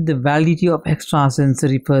admitted the validity of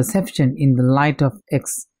extrasensory perception in the light of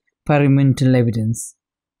experimental evidence.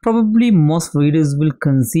 Probably most readers will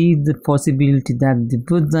concede the possibility that the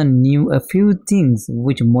Buddha knew a few things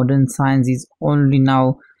which modern science is only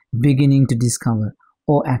now beginning to discover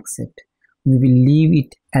or accept. We will leave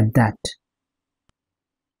it at that.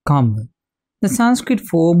 Karma. The Sanskrit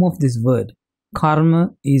form of this word,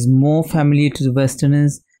 karma, is more familiar to the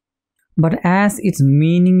Westerners, but as its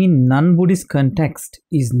meaning in non-Buddhist context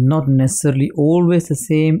is not necessarily always the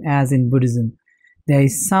same as in Buddhism, there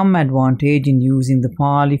is some advantage in using the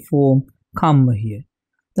Pali form karma here.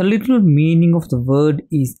 The literal meaning of the word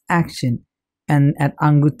is action, and at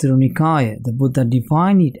Anguttara Nikaya, the Buddha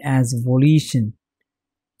defined it as volition,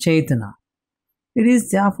 cetana. It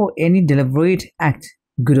is therefore any deliberate act,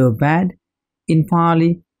 good or bad. In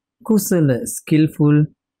Pali, kusala, skillful,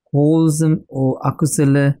 wholesome, or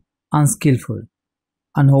akusala, unskillful,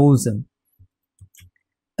 unwholesome.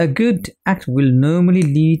 A good act will normally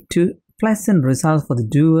lead to pleasant results for the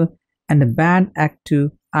doer and a bad act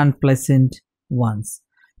to unpleasant ones.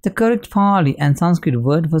 The correct Pali and Sanskrit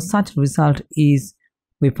word for such result is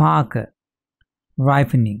vipaka,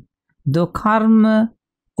 ripening, though karma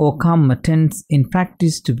or karma tends in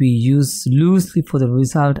practice to be used loosely for the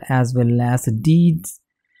result as well as the deeds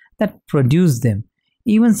that produce them.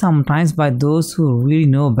 even sometimes by those who really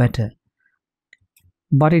know better.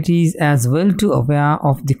 But it is as well to aware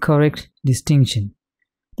of the correct distinction.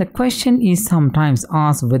 The question is sometimes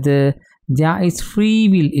asked whether there is free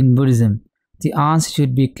will in Buddhism. The answer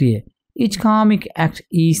should be clear. Each karmic act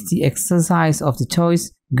is the exercise of the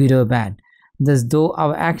choice, good or bad. Thus, though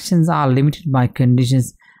our actions are limited by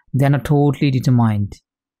conditions, they are not totally determined.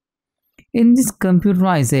 In this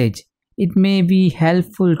computerized age, it may be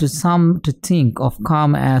helpful to some to think of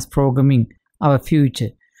karma as programming our future.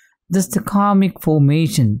 Thus, the karmic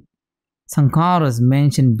formation, sankharas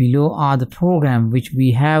mentioned below, are the program which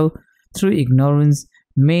we have, through ignorance,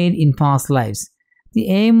 made in past lives. The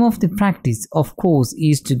aim of the practice, of course,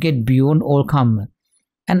 is to get beyond all karma.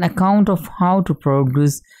 An account of how to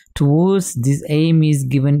progress towards this aim is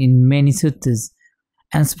given in many suttas,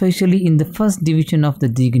 and especially in the first division of the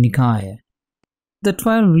Digha Nikaya. The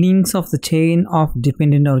 12 links of the chain of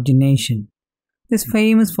dependent origination. This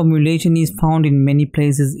famous formulation is found in many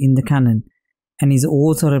places in the canon and is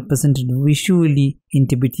also represented visually in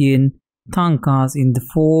Tibetan tankas in the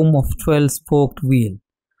form of 12-spoked wheel.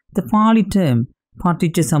 The Pali term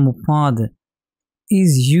Paticca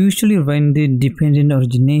is usually rendered dependent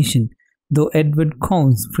origination, though Edward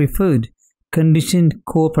Cones preferred conditioned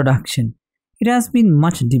co-production. It has been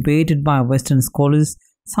much debated by Western scholars,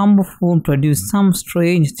 some of whom produce some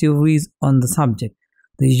strange theories on the subject.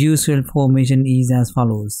 The usual formation is as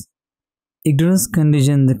follows. Ignorance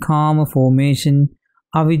conditions the karma formation,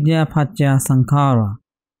 avidya paccaya sankhara.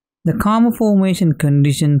 The karma formation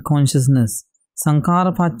conditions consciousness,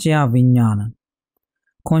 sankhara paccaya vijnana.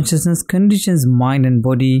 Consciousness conditions mind and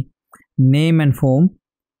body, name and form,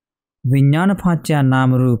 vijnana paccaya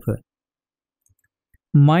namarupa.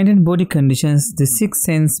 Mind and body conditions the six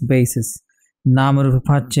sense bases, namarupa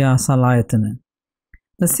paccaya salayatana.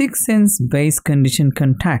 The six sense base condition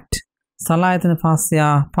contact, salayatana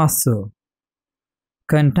paccaya passo.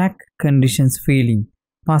 Contact conditions feeling,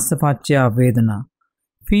 passa paccaya vedana.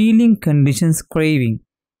 Feeling conditions craving,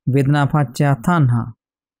 vedana paccaya tanha.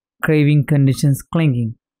 Craving conditions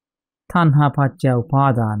clinging, tanha paccaya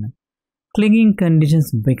upadana. Clinging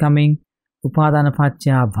conditions becoming, upadana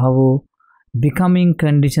paccaya bhavo. Becoming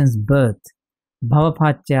conditions birth, bhava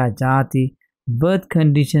paccaya jati. Birth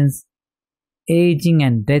conditions aging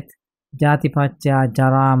and death, jati paccaya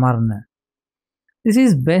jara marna. This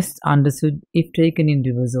is best understood if taken in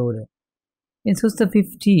reverse order. In Sutta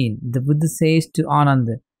 15, the Buddha says to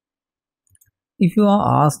Ananda, if you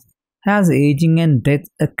are asked, has aging and death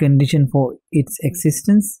a condition for its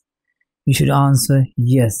existence? You should answer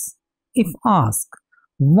yes. If asked,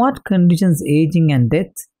 what conditions aging and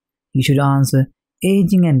death? You should answer,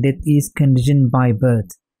 aging and death is conditioned by birth,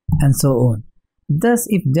 and so on. Thus,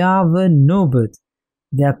 if there were no birth,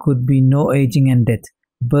 there could be no aging and death.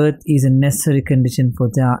 Birth is a necessary condition for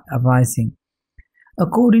their arising.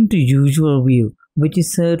 According to usual view, which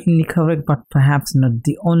is certainly correct but perhaps not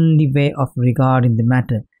the only way of regarding the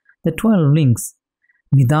matter, the 12 links,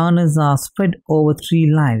 nidhanas, are spread over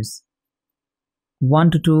 3 lives.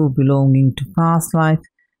 1 to 2 belonging to past life,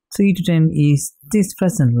 3 to 10 is this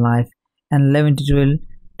present life, and 11 to 12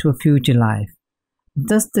 to a future life.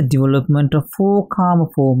 Thus, the development of 4 karma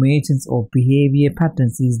formations or behavior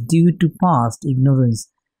patterns is due to past ignorance,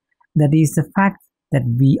 that is, the fact that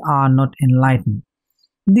we are not enlightened.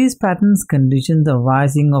 These patterns condition the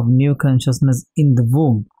rising of new consciousness in the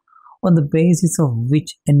womb, on the basis of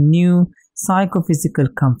which a new psychophysical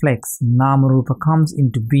complex, Namarupa, comes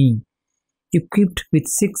into being, equipped with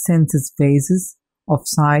 6 senses phases of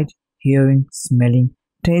sight, hearing, smelling,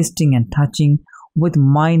 tasting and touching, with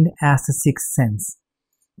mind as the 6th sense.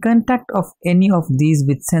 Contact of any of these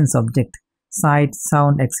with sense object, sight,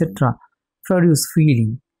 sound, etc. produce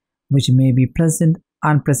feeling, which may be pleasant,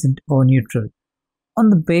 unpleasant or neutral. On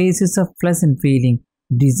the basis of pleasant feeling,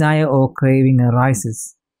 desire or craving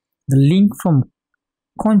arises. The link from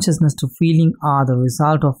consciousness to feeling are the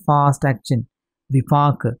result of fast action,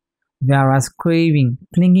 vipaka, whereas craving,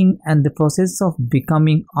 clinging and the process of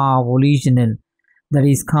becoming are volitional, that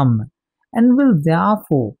is karma, and will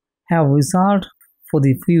therefore have result for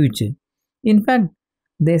the future. In fact,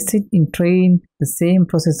 they sit in train the same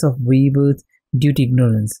process of rebirth due to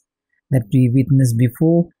ignorance that we witnessed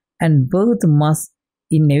before, and birth must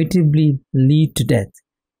inevitably lead to death.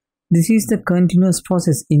 This is the continuous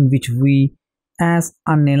process in which we, as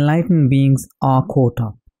unenlightened beings, are caught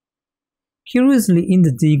up. Curiously, in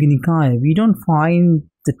the Digha Nikaya, we don't find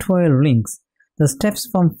the 12 links. The steps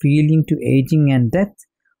from feeling to aging and death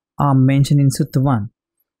are mentioned in Sutta 1.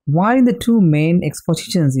 While in the 2 main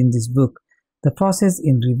expositions in this book, the process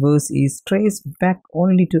in reverse is traced back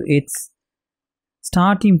only to its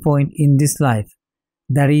starting point in this life.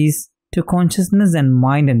 that is, to consciousness and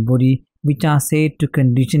mind and body, which are said to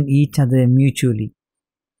condition each other mutually.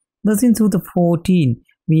 Thus in Sutta 14,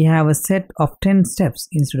 we have a set of 10 steps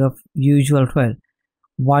instead of usual 12,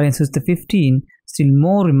 while in Sutta 15, still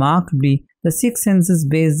more remarkably, the 6 senses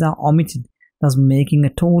bases are omitted, thus making a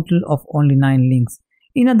total of only 9 links.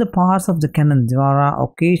 In other parts of the canon, there are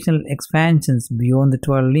occasional expansions beyond the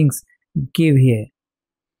 12 links given here.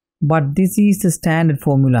 But this is the standard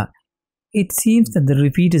formula. It seems that the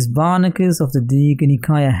repeated Varnakas of the Digha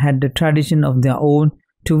Nikaya had a tradition of their own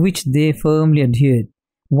to which they firmly adhered.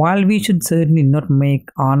 While we should certainly not make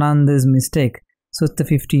Ananda's mistake, Sutta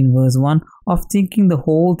 15 verse 1, of thinking the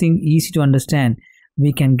whole thing easy to understand,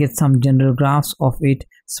 we can get some general grasp of it,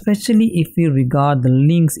 especially if we regard the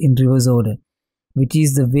links in reverse order, which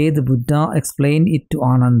is the way the Buddha explained it to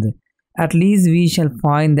Ananda. At least we shall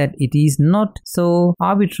find that it is not so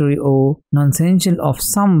arbitrary or nonsensical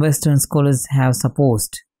as some Western scholars have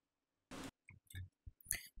supposed.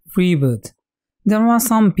 Rebirth. There are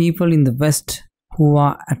some people in the West who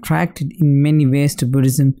are attracted in many ways to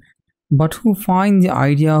Buddhism, but who find the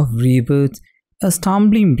idea of rebirth a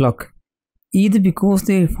stumbling block, either because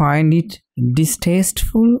they find it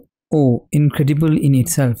distasteful or incredible in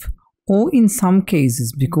itself, or in some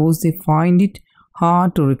cases because they find it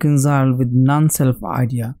hard to reconcile with non-self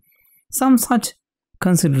idea. Some such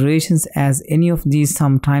considerations as any of these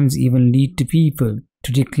sometimes even lead to people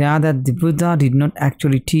to declare that the Buddha did not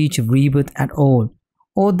actually teach rebirth at all,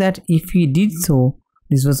 or that if he did so,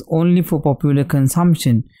 this was only for popular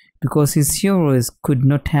consumption because his hearers could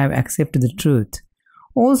not have accepted the truth.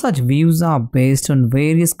 All such views are based on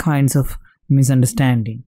various kinds of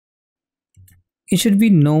misunderstanding. It should be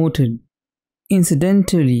noted,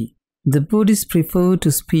 incidentally, the Buddhists prefer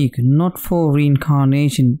to speak not for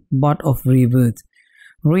reincarnation but of rebirth.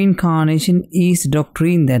 Reincarnation is the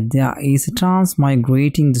doctrine that there is a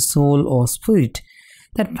transmigrating the soul or spirit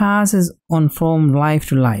that passes on from life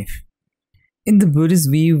to life. In the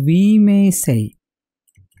Buddhist view, we may say,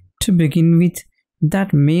 to begin with,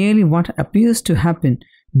 that merely what appears to happen,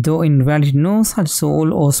 though in reality no such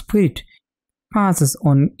soul or spirit passes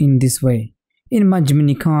on in this way. In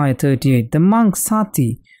Majjhima Nikaya 38, the monk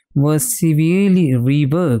Sati was severely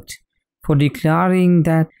rebuked for declaring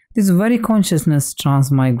that this very consciousness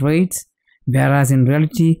transmigrates, whereas in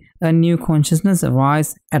reality a new consciousness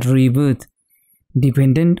arises at rebirth,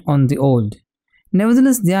 dependent on the old.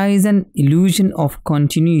 Nevertheless, there is an illusion of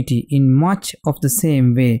continuity in much of the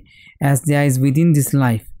same way as there is within this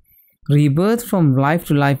life. Rebirth from life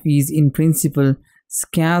to life is in principle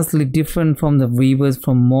scarcely different from the rebirth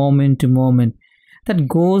from moment to moment that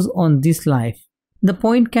goes on this life. The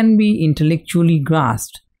point can be intellectually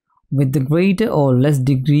grasped with the greater or less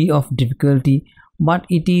degree of difficulty, but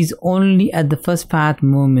it is only at the first path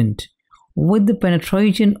moment, with the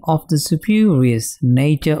penetration of the spurious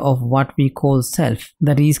nature of what we call self,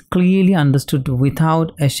 that is clearly understood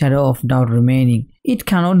without a shadow of doubt remaining. It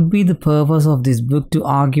cannot be the purpose of this book to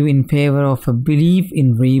argue in favor of a belief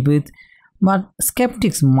in rebirth, but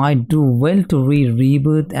skeptics might do well to read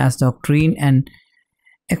Rebirth as Doctrine and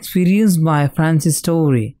Experience by Francis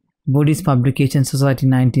Torrey, Buddhist Publication Society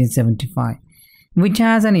 1975, which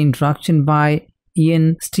has an introduction by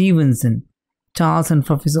Ian Stevenson, Charles and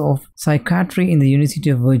Professor of Psychiatry in the University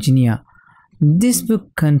of Virginia. This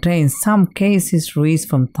book contains some case histories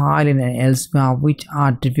from Thailand and elsewhere which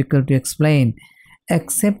are difficult to explain,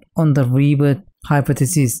 except on the rebirth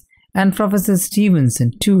hypothesis, and Professor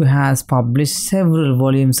Stevenson too has published several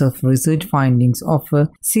volumes of research findings of a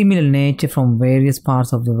similar nature from various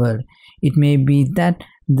parts of the world. It may be that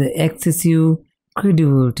the excessive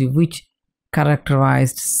credulity which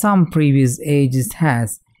characterized some previous ages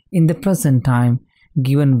has, in the present time,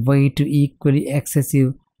 given way to equally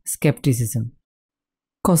excessive skepticism.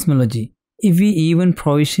 Cosmology. If we even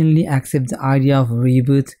provisionally accept the idea of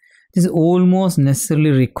rebirth, this almost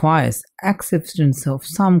necessarily requires acceptance of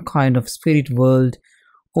some kind of spirit world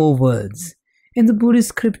or worlds. In the Buddhist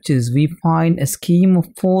scriptures, we find a scheme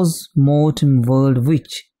of post-mortem world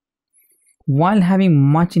which, while having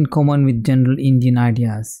much in common with general Indian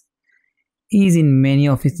ideas, is in many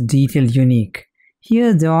of its details unique.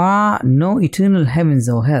 Here there are no eternal heavens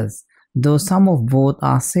or hells, though some of both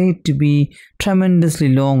are said to be tremendously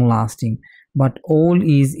long-lasting, but all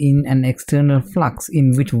is in an external flux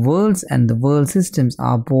in which worlds and the world systems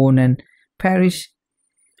are born and perish,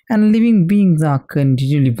 and living beings are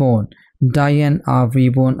continually born, die and are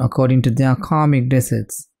reborn according to their karmic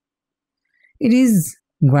deserts. It is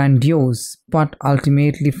grandiose, but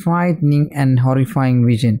ultimately frightening and horrifying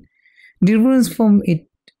vision. Deliverance from it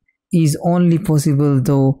is only possible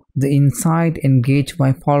through the insight engaged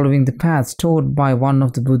by following the paths taught by one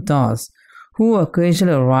of the Buddhas who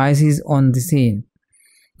occasionally arises on the scene.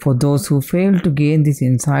 For those who fail to gain this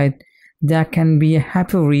insight, there can be a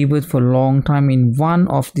happy rebirth for a long time in one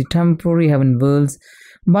of the temporary heaven worlds,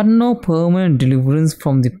 but no permanent deliverance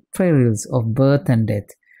from the perils of birth and death.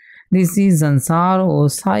 This is samsara, or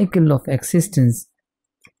cycle of existence,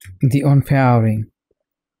 the unfairing.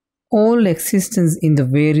 All existence in the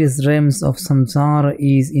various realms of samsara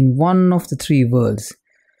is in one of the three worlds: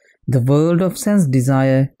 the world of sense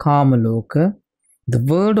desire, Kamaloka; the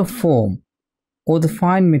world of form, or the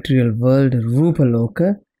fine material world,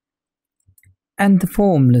 Rupaloka; and the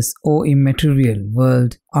formless or immaterial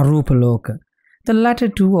world, Arupaloka, the latter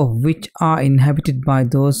two of which are inhabited by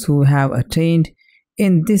those who have attained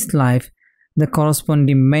in this life the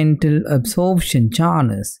corresponding mental absorption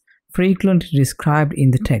jhanas frequently described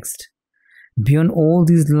in the text. Beyond all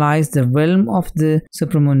these lies the realm of the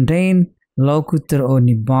supramundane, Lokuttara or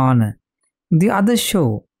Nibbana. The others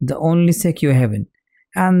show the only secure heaven,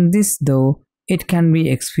 and this, though it can be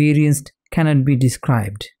experienced, cannot be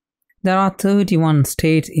described. There are 31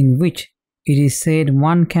 states in which it is said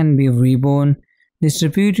one can be reborn,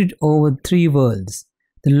 distributed over 3 worlds.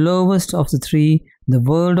 The lowest of the 3, the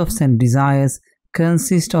world of sense desires,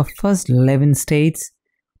 consists of first 11 states,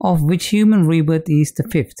 of which human rebirth is the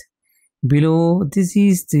 5th. Below this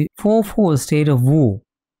is the fourfold state of Wu,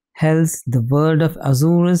 hence the world of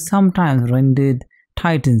Asuras, sometimes rendered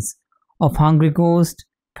Titans, of hungry ghosts,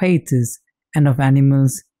 Paithas, and of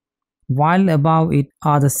animals, while above it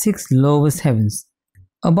are the 6 lowest heavens.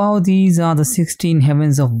 Above these are the 16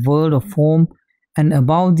 heavens of world of form, and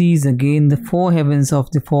above these again the 4 heavens of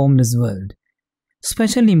the formless world.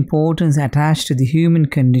 Special importance attached to the human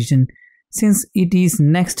condition, since it is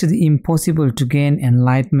next to the impossible to gain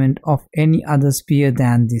enlightenment of any other sphere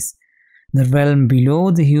than this. The realm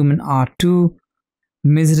below the human are too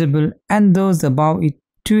miserable, and those above it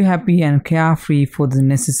too happy and carefree for the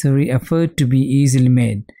necessary effort to be easily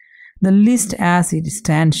made. The list as it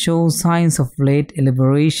stands shows signs of late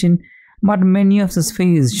elaboration, but many of the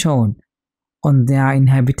spheres shown on their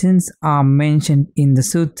inhabitants are mentioned in the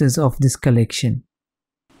suttas of this collection.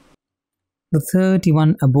 The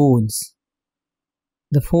 31 abodes.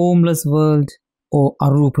 The formless world, or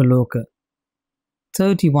Arupaloka.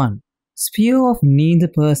 31. Sphere of neither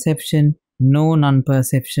perception nor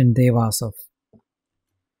non-perception devas of.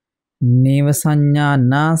 Neva sanya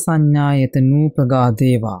na sanya yatanupaga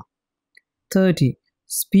deva. 30.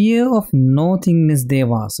 Sphere of nothingness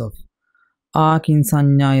devas of. Akin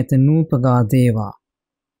sanya yatanupaga deva.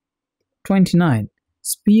 29.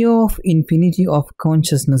 Sphere of infinity of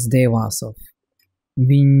consciousness devas of.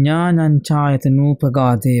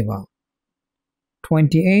 Viññānañcāyatanupaga deva.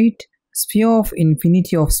 28. Sphere of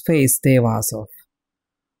infinity of space devas of.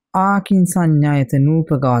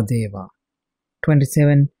 Akinsanyayatanupaga deva.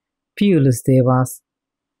 27. Fearless devas,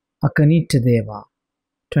 Akanita deva.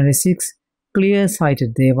 26.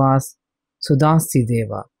 Clear-sighted devas, Sudasti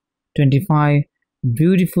deva. 25.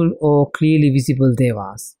 Beautiful or clearly visible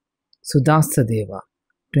devas, Sudasta deva.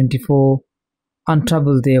 24.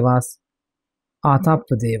 Untroubled devas,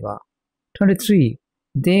 Atappa deva. 23.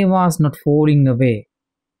 Devas not falling away,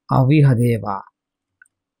 Aviha deva.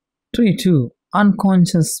 22.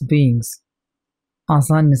 Unconscious beings,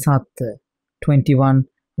 Asanya satta. 21.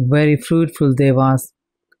 Very fruitful devas,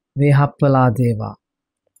 Vehappala deva.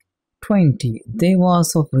 20.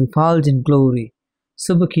 Devas of refulgent glory,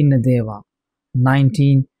 Subhakinna deva.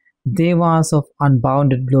 19. Devas of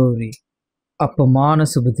unbounded glory, Appamana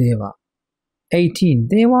Subhadeva. 18.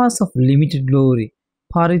 Devas of limited glory,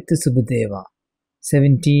 Paritta Subhadeva.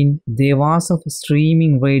 17. Devas of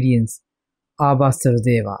streaming radiance, Abhasara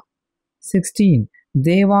deva. 16.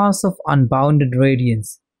 Devas of unbounded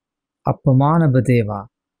radiance, Appamanabha deva.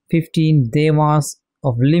 15. Devas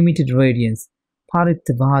of limited radiance,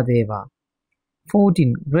 Paritthabha deva.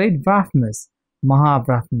 14. Great Brahmas,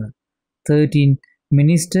 Mahabrahma. 13.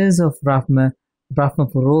 Ministers of Brahma, Brahma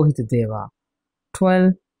Purohita deva.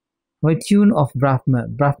 12. Retinue of Brahma,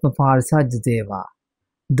 Brahma Parisajya deva.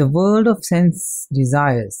 The world of sense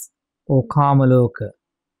desires, or Kamaloka.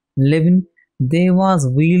 11. Devas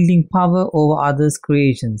wielding power over others'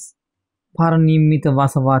 creations, Paranimmita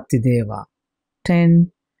Vasavatti deva.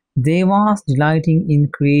 10. Devas delighting in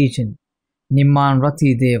creation,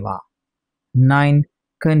 Nimmanrati deva. 9.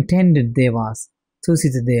 Contented devas,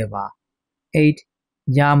 Tusita deva. 8.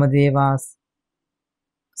 Yamadevas.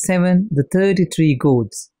 7. The 33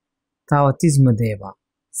 gods, Tavatisma deva.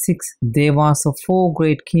 6. Devas of 4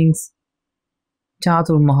 great kings,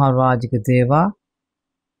 Chatur Maharajika deva.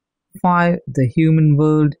 5. The human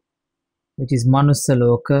world, which is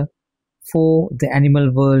Manusaloka. 4. The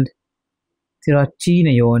animal world,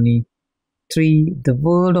 Tirachina Yoni. 3. The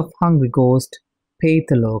world of hungry ghost,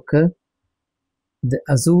 Petaloka. The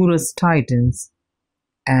Asuras Titans,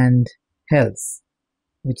 and hells,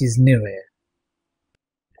 which is Niraya.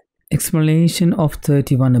 Explanation of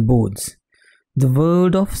 31 abodes. The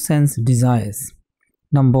world of sense desires.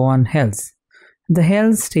 Number 1. Hells. The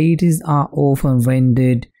hell states are often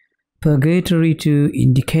rendered purgatory to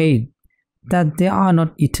indicate that they are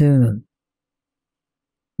not eternal.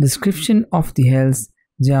 Description of the hells,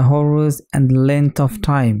 their horrors, and the length of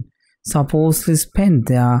time supposedly spent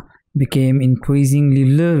there became increasingly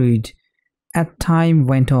lurid as time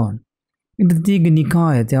went on. In the Digha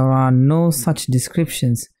Nikaya, there are no such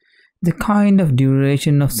descriptions. The kind of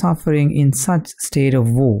duration of suffering in such state of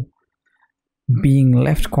woe being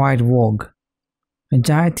left quite vague.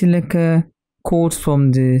 Jayatilaka quotes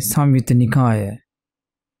from the Samyutta Nikaya.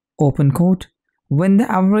 Open quote, when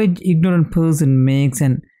the average ignorant person makes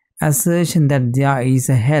an assertion that there is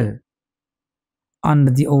a hell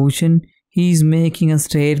under the ocean, he is making a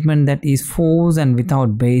statement that is false and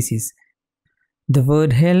without basis. The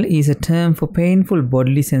word hell is a term for painful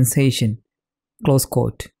bodily sensation. Close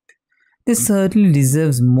quote. This certainly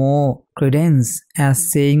deserves more credence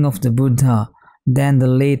as saying of the Buddha than the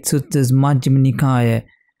late Suttas Majjhima Nikaya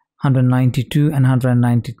 192 and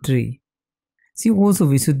 193. See also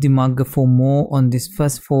Visuddhimagga for more on these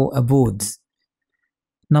first 4 abodes.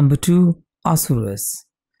 Number 2. Asuras.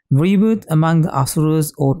 Rebirth among the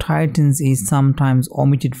Asuras or Titans is sometimes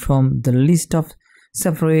omitted from the list of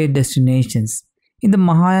separate destinations. In the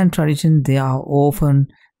Mahayana tradition, they are often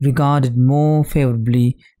regarded more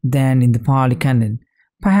favorably than in the Pali Canon,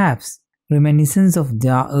 perhaps reminiscence of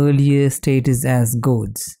their earlier status as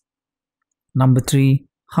gods. Number 3.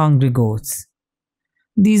 Hungry ghosts.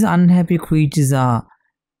 These unhappy creatures are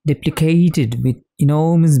duplicated with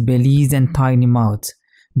enormous bellies and tiny mouths.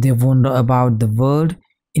 They wander about the world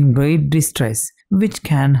in great distress, which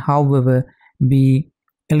can, however, be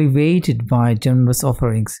alleviated by generous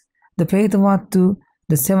offerings. The Petavattu,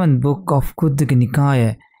 the 7th book of Khuddaka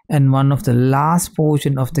Nikaya, and one of the last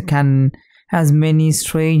portion of the canon, has many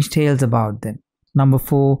strange tales about them. Number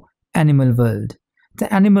 4. Animal world.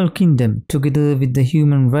 The animal kingdom, together with the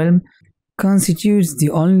human realm, constitutes the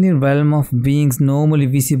only realm of beings normally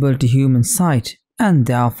visible to human sight, and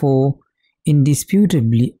therefore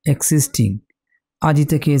indisputably existing.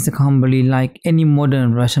 Ajita Kesak humbly, like any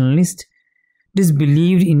modern rationalist,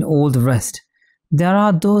 disbelieved in all the rest. There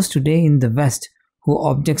are those today in the West who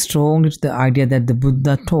object strongly to the idea that the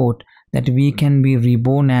Buddha taught that we can be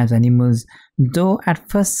reborn as animals, though at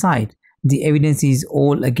first sight the evidence is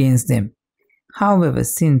all against them. However,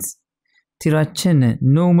 since Tirachana,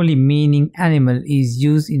 normally meaning animal, is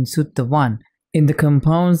used in Sutta 1, in the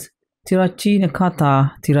compounds Tirachina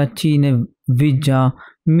Kata, Tirachina Vijja,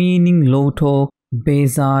 meaning low talk,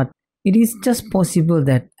 base art, it is just possible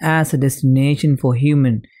that as a destination for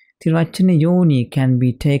human, Tirachana Yoni can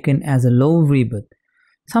be taken as a low rebirth.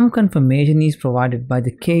 Some confirmation is provided by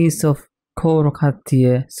the case of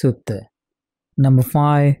Korokatya Sutta. Number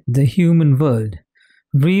 5. The human world.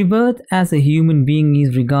 Rebirth as a human being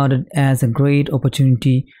is regarded as a great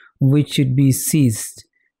opportunity which should be seized,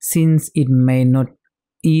 since it may not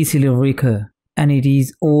easily recur, and it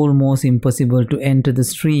is almost impossible to enter the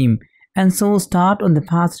stream and so start on the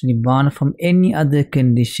path to Nibbana from any other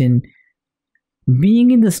condition.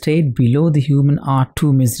 Being in the state below the human are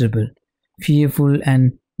too miserable, fearful,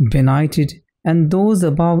 and benighted, and those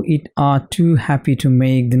above it are too happy to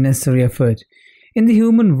make the necessary effort. In the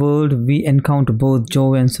human world, we encounter both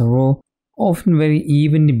joy and sorrow, often very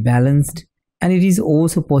evenly balanced, and it is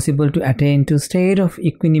also possible to attain to a state of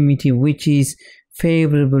equanimity which is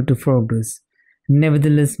favorable to progress.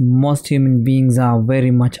 Nevertheless, most human beings are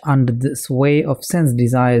very much under the sway of sense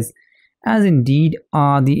desires, as indeed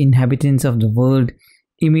are the inhabitants of the world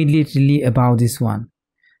immediately above this one.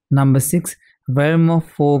 Number 6. Realm of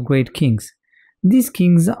 4 great kings. These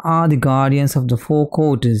kings are the guardians of the 4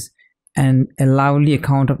 quarters, and a lively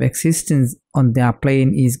account of existence on their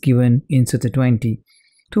plane is given in Sutta 20,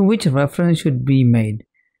 to which reference should be made.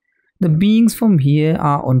 The beings from here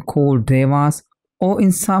are called Devas, or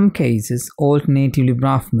in some cases alternatively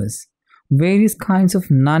Brahmas. Various kinds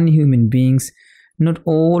of non-human beings, not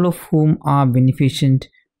all of whom are beneficent,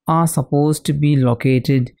 are supposed to be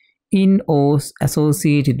located in or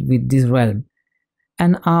associated with this realm,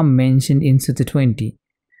 and are mentioned in Sutta 20.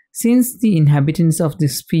 Since the inhabitants of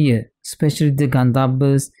this sphere, especially the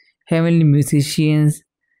Gandharvas, heavenly musicians,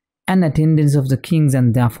 and attendants of the kings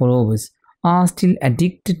and their followers, are still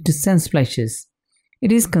addicted to sense pleasures,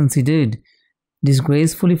 it is considered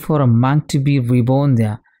disgracefully for a monk to be reborn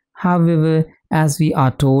there. However, as we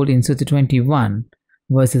are told in Sutta 21,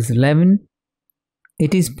 verses 11,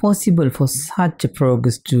 it is possible for such a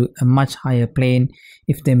progress to a much higher plane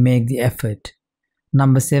if they make the effort.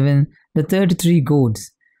 Number 7. The 33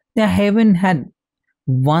 gods. Their heaven had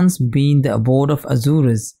once been the abode of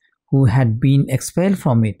Asuras who had been expelled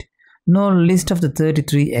from it. No list of the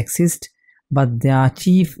 33 exists, but their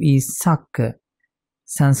chief is Sakka,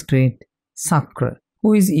 Sanskrit Sakra,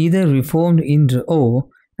 who is either reformed Indra or,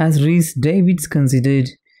 as Rhys Davids considered,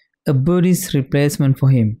 a Buddhist replacement for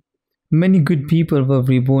him. Many good people were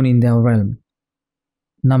reborn in their realm.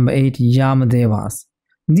 Number 8. Yamadevas.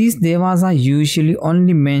 These devas are usually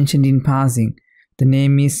only mentioned in passing. The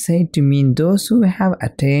name is said to mean those who have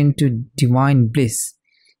attained to divine bliss,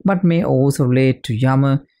 but may also relate to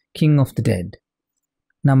Yama, king of the dead.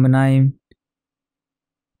 Number 9.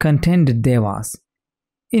 Contented devas.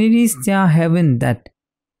 It is their heaven that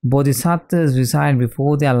bodhisattvas reside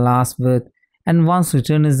before their last birth, and once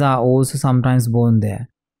returners are also sometimes born there.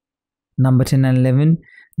 Number 10 and 11.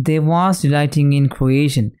 Devas delighting in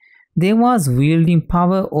creation. Devas wielding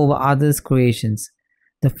power over others' creations.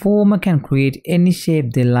 The former can create any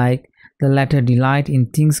shape they like, the latter delight in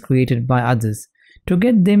things created by others, to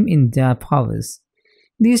get them in their powers.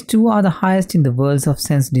 These two are the highest in the worlds of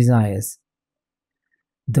sense desires.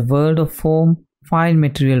 The world of form, fine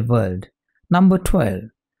material world. Number 12.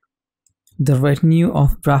 The retinue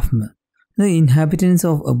of Brahma. The inhabitants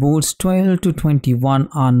of abodes 12 to 21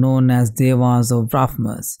 are known as Devas or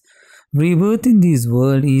Brahmas. Rebirth in this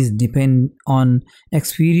world is dependent on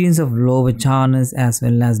experience of lower jhanas as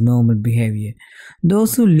well as normal behavior.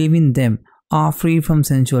 Those who live in them are free from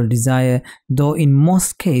sensual desire, though in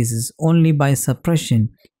most cases only by suppression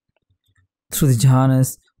through the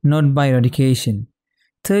jhanas, not by eradication.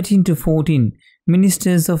 13 to 14.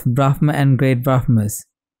 Ministers of Brahma and Great Brahmas.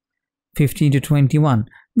 15 to 21.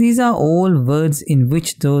 These are all words in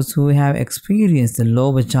which those who have experienced the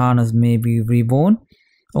lower jhanas may be reborn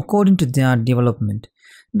according to their development.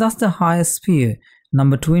 Thus the highest sphere,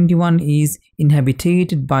 number 21, is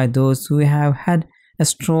inhabited by those who have had a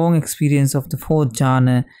strong experience of the fourth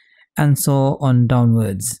jhana and so on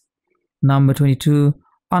downwards. Number 22.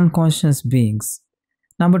 Unconscious beings.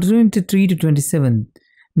 Number 23 to 27.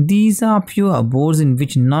 These are pure abodes in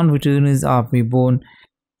which non-returners are reborn,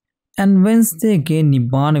 and whence they gain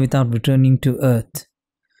Nibbana without returning to earth.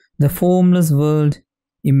 The formless world,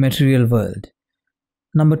 immaterial world.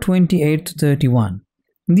 Number 28 to 31.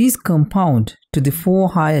 These compound to the four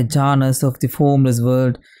higher jhanas of the formless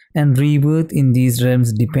world, and rebirth in these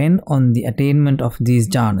realms depend on the attainment of these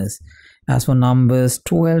jhanas, as for numbers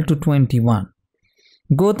 12 to 21.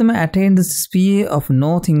 Gautama attained the sphere of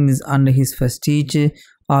nothingness under his first teacher,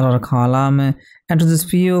 Kalama, and to the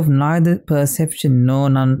sphere of neither perception nor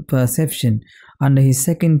non-perception under his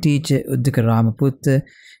second teacher, Uddaka.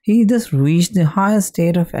 He thus reached the highest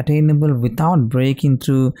state of attainable without breaking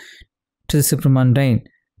through to the supramundane,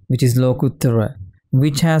 which is Lokuttara,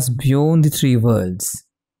 which has beyond the three worlds.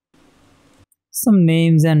 Some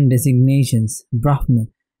names and designations. Brahma.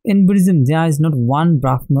 In Buddhism, there is not one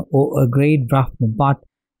Brahma or a great Brahma, but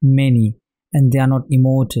many, and they are not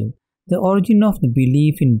immortal. The origin of the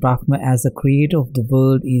belief in Brahma as the creator of the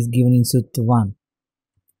world is given in Sutta 1.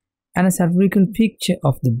 And a satirical picture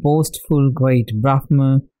of the boastful great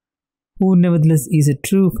Brahma, who nevertheless is a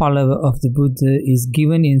true follower of the Buddha, is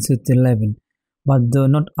given in Sutta 11. But though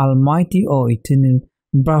not almighty or eternal,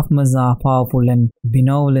 Brahmas are powerful and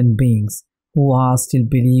benevolent beings who are still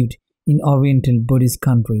believed in Oriental Buddhist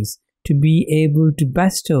countries to be able to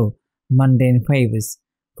bestow mundane favors.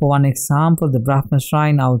 For one example, the Brahma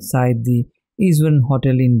shrine outside the Iswaran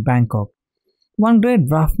Hotel in Bangkok. One great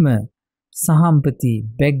Brahma, Sahampati,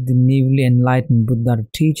 begged the newly enlightened Buddha to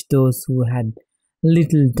teach those who had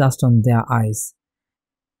little dust on their eyes.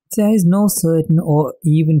 There is no certain or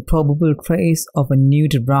even probable trace of a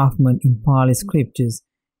neuter Brahman in Pali scriptures.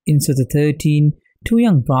 In Sutta 13, two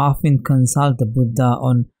young Brahmins consult the Buddha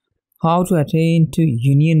on how to attain to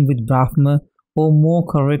union with Brahma, or more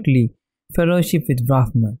correctly, fellowship with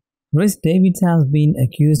Brahma. Rhys Davids has been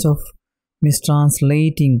accused of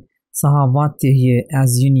mistranslating Sahavatya here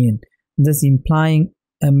as union, thus implying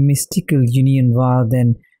a mystical union rather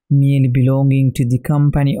than merely belonging to the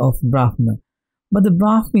company of Brahma. But the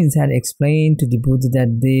Brahmins had explained to the Buddha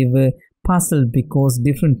that they were puzzled because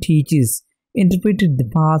different teachers interpreted the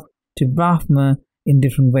path to Brahma in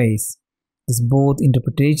different ways. Thus both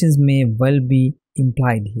interpretations may well be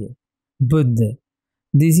implied here. Buddha.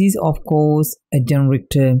 This is of course a generic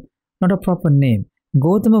term, not a proper name.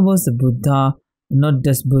 Gautama was the Buddha, not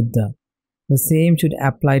just Buddha. The same should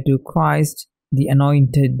apply to Christ, the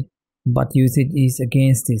anointed, but usage is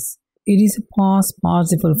against this. It is a past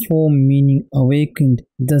participle form meaning awakened,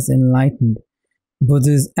 thus enlightened.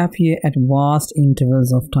 Buddhas appear at vast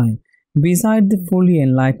intervals of time. Beside the fully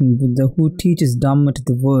enlightened Buddha who teaches Dhamma to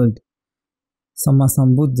the world,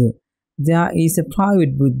 Sammasambuddha, there is a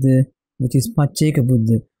private Buddha, which is Pacceka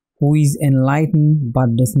Buddha, who is enlightened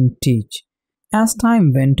but doesn't teach. As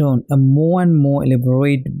time went on, a more and more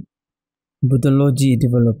elaborate Buddhology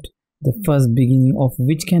developed, the first beginning of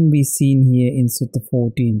which can be seen here in Sutta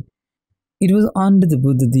 14. It was under the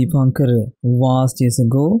Buddha Dipankara, vast years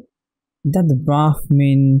ago, that the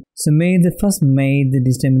Brahmin Sumedha first made the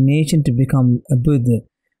determination to become a Buddha,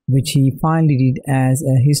 which he finally did as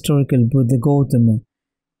a historical Buddha Gautama.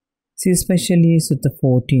 See especially Sutta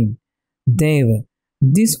 14. Deva.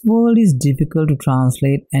 This word is difficult to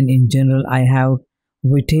translate, and in general I have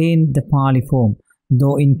retained the Pali form,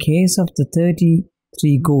 though in case of the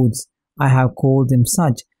 33 gods I have called them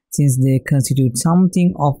such, since they constitute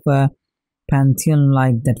something of a pantheon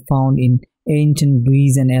like that found in ancient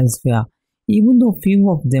Greece and elsewhere, even though few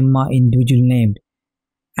of them are individually named.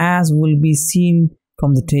 As will be seen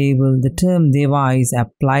from the table, the term Deva is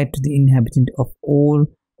applied to the inhabitant of all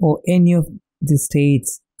or any of the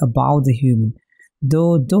states above the human,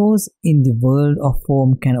 though those in the world of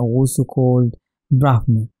form can also called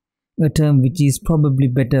Brahma, a term which is probably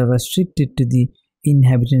better restricted to the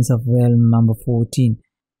inhabitants of realm number 14.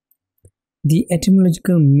 The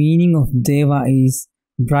etymological meaning of Deva is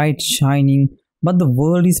bright, shining, but the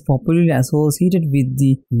word is popularly associated with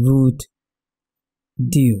the root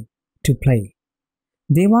dew, to play.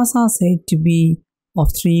 Devas are said to be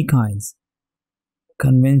of three kinds.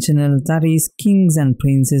 Conventional, that is, kings and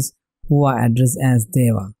princes who are addressed as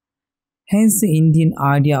Deva. Hence the Indian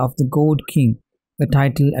idea of the god king, a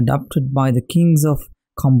title adopted by the kings of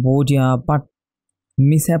Cambodia but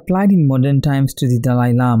misapplied in modern times to the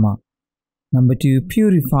Dalai Lama. Number 2,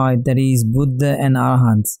 purified, that is, Buddha and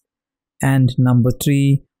Arahants. And number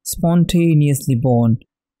 3, spontaneously born,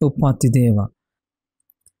 Upatideva.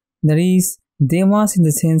 That is, Devas in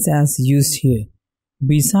the sense as used here.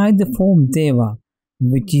 Beside the form Deva,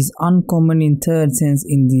 which is uncommon in third sense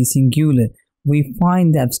in the singular, we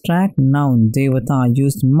find the abstract noun Devata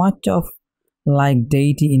used much of like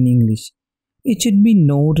deity in English. It should be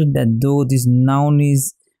noted that though this noun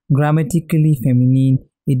is grammatically feminine,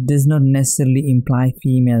 it does not necessarily imply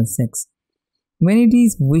female sex. When it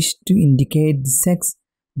is wished to indicate the sex,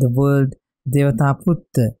 the word Devata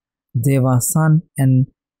Putta, Deva's son, and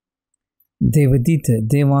Devadita,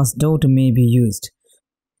 Deva's daughter, may be used.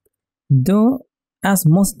 Though, as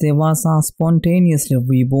most Devas are spontaneously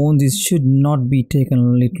reborn, this should not be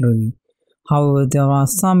taken literally. However, there are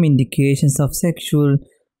some indications of sexual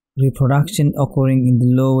reproduction occurring in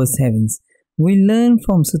the lowest heavens. We learn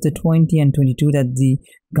from Sutta 20 and 22 that the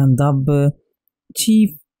Gandhabba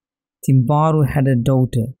chief Timbaru had a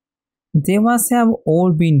daughter. Devas have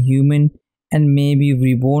all been human and may be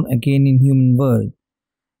reborn again in human world,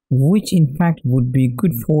 which in fact would be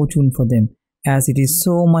good fortune for them, as it is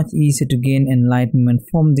so much easier to gain enlightenment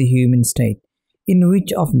from the human state, in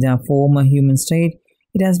which of their former human state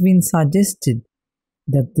it has been suggested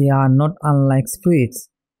that they are not unlike spirits.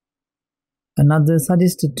 Another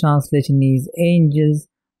suggested translation is angels,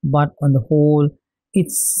 but on the whole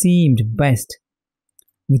it seemed best,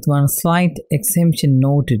 with one slight exemption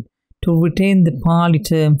noted, to retain the Pali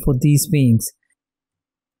term for these beings,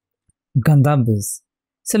 Gandhabas,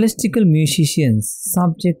 celestial musicians,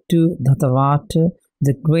 subject to Dhatavata,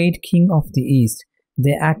 the great king of the east.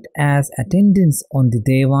 They act as attendants on the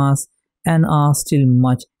Devas and are still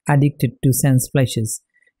much addicted to sense pleasures.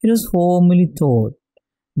 It was formerly thought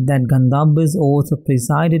that Gandhabas also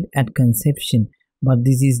presided at conception, but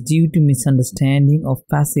this is due to misunderstanding of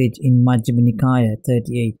passage in Majjhima Nikaya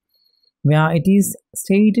 38, where it is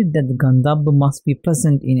stated that the Gandhabba must be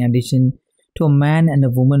present in addition to a man and a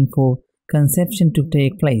woman for conception to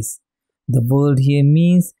take place. The word here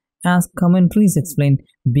means, as commentaries explain,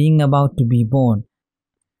 being about to be born.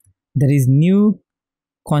 There is new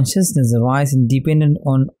consciousness arising dependent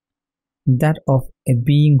on that of a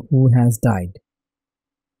being who has died.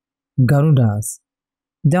 Garudas.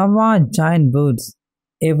 There were giant birds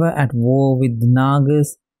ever at war with the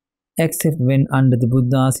Nagas, except when under the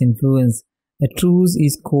Buddha's influence a truce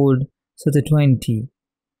is called Sutta 20.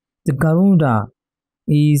 The Garuda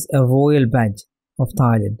is a royal badge of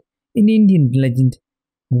Thailand. In Indian legend,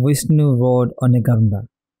 Vishnu rode on a Garuda.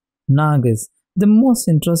 Nagas, the most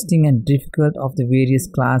interesting and difficult of the various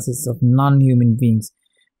classes of non-human beings.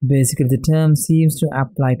 Basically, the term seems to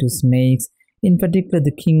apply to snakes, in particular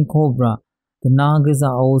the king cobra. The Nagas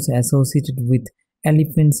are also associated with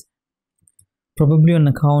elephants, probably on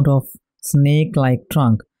account of snake-like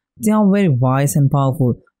trunk. They are very wise and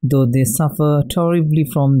powerful, though they suffer terribly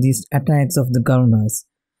from these attacks of the Garudas.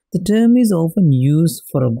 The term is often used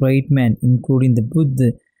for a great man, including the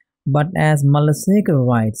Buddha, but as Malasekar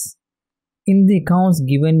writes, in the accounts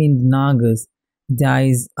given in the Nagas, there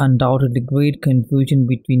is undoubtedly great confusion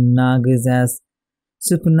between Nagas as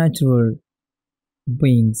supernatural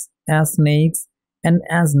beings, as snakes, and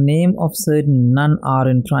as name of certain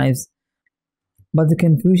non-Aryan tribes, but the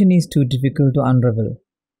confusion is too difficult to unravel.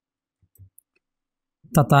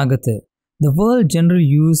 Tathagata, the word generally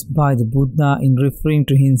used by the Buddha in referring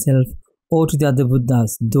to himself or to the other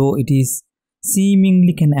Buddhas, though it is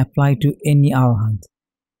seemingly can apply to any Arahant.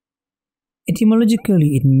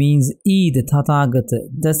 Etymologically, it means either Tathagata,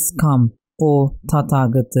 thus come, or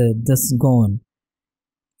Tathagata, thus gone.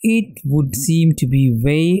 It would seem to be a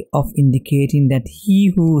way of indicating that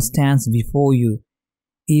he who stands before you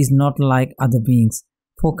is not like other beings.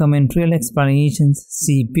 For commentarial explanations,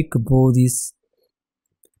 see Bhikkhu Bodhi's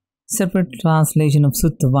separate translation of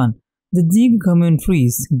Sutta 1. The Digha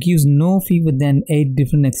commentaries gives no fewer than 8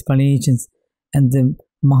 different explanations, and the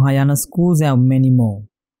Mahayana schools have many more.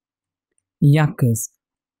 Yakas.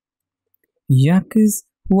 Yakas,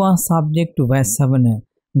 who are subject to Vasavana,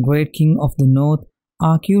 great king of the north,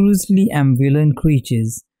 are curiously ambivalent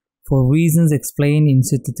creatures, for reasons explained in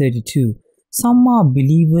Sutta 32. Some are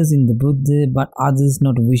believers in the Buddha, but others,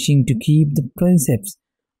 not wishing to keep the precepts,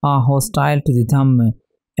 are hostile to the Dhamma,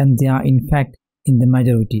 and they are in fact in the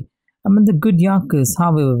majority. Among the good Yakas,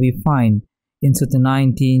 however, we find in Sutta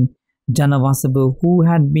 19, Janavasabha, who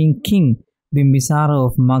had been king Bimbisara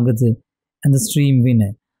of Magadha and the stream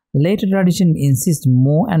winner. Later tradition insists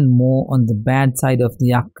more and more on the bad side of the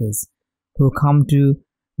Yakas, who come to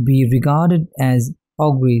be regarded as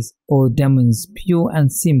ogres or demons, pure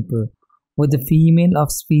and simple, with the female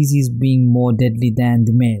of species being more deadly than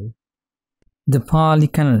the male. The Pali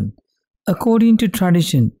Canon. According to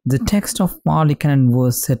tradition, the text of Pali Canon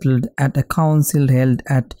was settled at a council held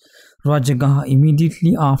at Rajagaha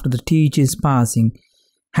immediately after the teacher's passing,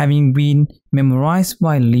 having been memorized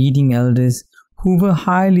by leading elders who were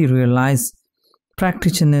highly realized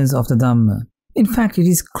practitioners of the Dhamma. In fact, it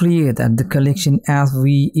is clear that the collection as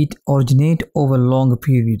it originated over a longer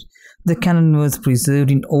period. The canon was preserved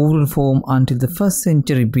in oral form until the 1st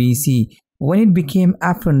century BC, when it became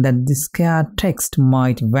apparent that the sacred text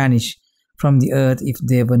might vanish from the earth if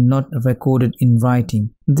they were not recorded in writing.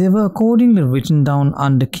 They were accordingly written down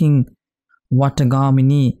under King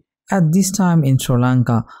Vatagamini at this time in Sri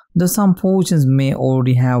Lanka, though some portions may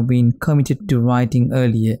already have been committed to writing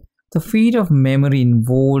earlier. The feat of memory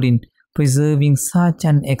involved in preserving such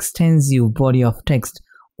an extensive body of text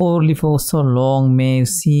orally for so long may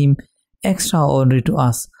seem extraordinary to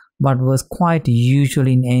us, but was quite usual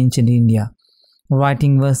in ancient India.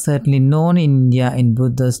 Writing was certainly known in India in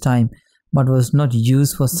Buddha's time, but was not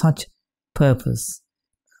used for such purpose.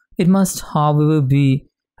 It must, however, be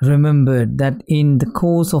remembered that in the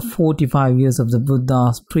course of 45 years of the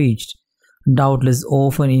Buddha's preached, doubtless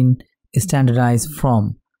often in standardized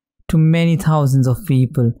form, to many thousands of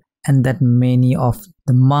people, and that many of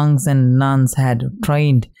the monks and nuns had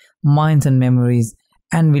trained minds and memories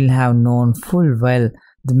and will have known full well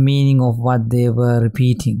the meaning of what they were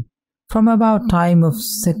repeating. From about time of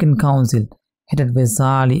Second Council, held at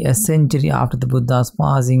Vesali, a century after the Buddha's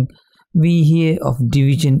passing, we hear of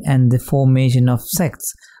division and the formation of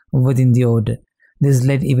sects within the order. This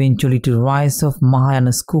led eventually to the rise of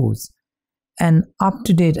Mahayana schools. An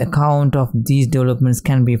up-to-date account of these developments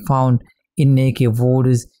can be found in A.K.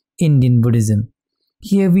 Warder's Indian Buddhism.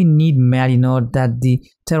 Here we need merely note that the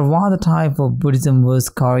Theravada type of Buddhism was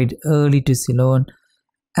carried early to Ceylon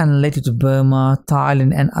and later to Burma,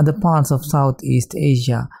 Thailand and other parts of Southeast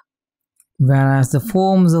Asia, whereas the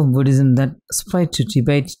forms of Buddhism that spread to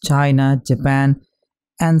Tibet, China, Japan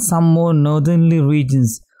and some more northerly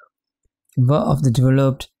regions were of the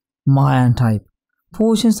developed Mayan type.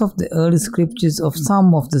 Portions of the early scriptures of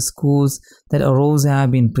some of the schools that arose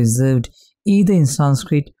have been preserved either in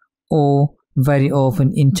Sanskrit or very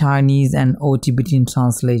often in Chinese and or Tibetan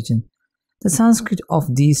translation. The Sanskrit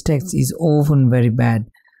of these texts is often very bad,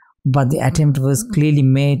 but the attempt was clearly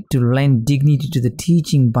made to lend dignity to the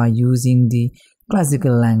teaching by using the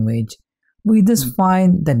classical language. We thus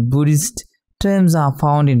find that Buddhist terms are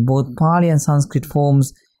found in both Pali and Sanskrit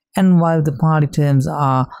forms, and while the Pali terms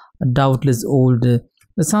are doubtless older,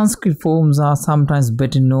 the Sanskrit forms are sometimes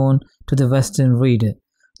better known to the Western reader.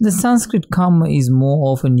 The Sanskrit Kamma is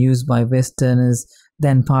more often used by Westerners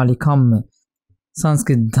than Pali Kamma,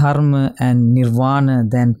 Sanskrit Dharma and Nirvana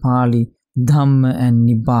than Pali Dhamma and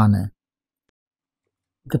Nibbana.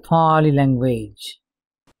 The Pali language.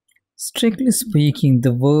 Strictly speaking,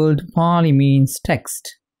 the word Pali means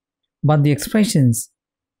text, but the expressions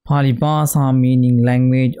Pali Bhasa, meaning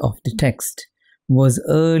language of the text, was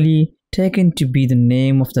early taken to be the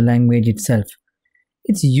name of the language itself.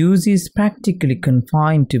 Its use is practically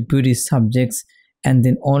confined to Buddhist subjects and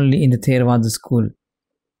then only in the Theravada school.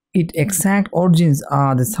 Its exact origins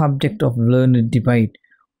are the subject of learned debate.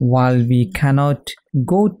 While we cannot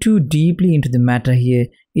go too deeply into the matter here,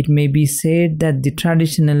 it may be said that the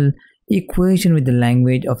traditional equation with the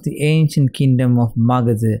language of the ancient kingdom of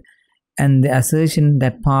Magadha and the assertion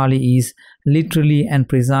that Pali is literally and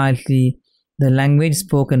precisely the language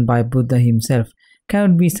spoken by Buddha himself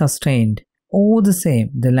cannot be sustained. All the same,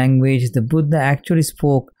 the language the Buddha actually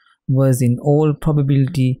spoke was in all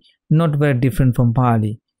probability not very different from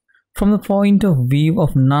Pali. From the point of view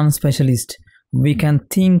of non-specialist, we can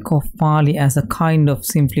think of Pali as a kind of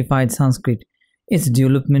simplified Sanskrit. Its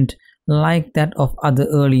development, like that of other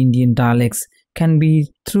early Indian dialects, can be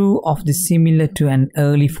true of the similar to an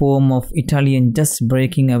early form of Italian just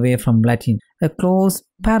breaking away from Latin. A close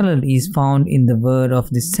parallel is found in the word of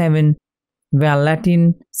the seven, where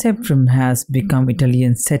Latin septum has become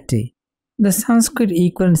Italian sette. The Sanskrit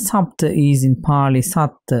equivalent sapta is in Pali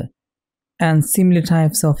satta, and similar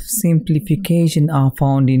types of simplification are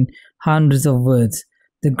found in hundreds of words.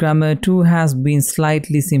 The grammar too has been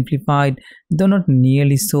slightly simplified, though not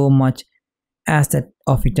nearly so much as that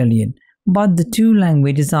of Italian. But the two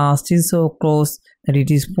languages are still so close that it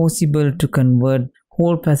is possible to convert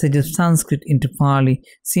whole passages of Sanskrit into Pali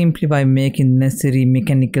simply by making necessary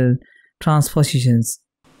mechanical transpositions.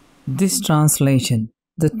 This translation,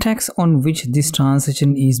 the text on which this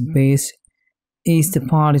translation is based, is the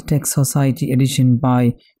Pali Text Society edition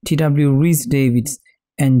by T.W. Rhys Davids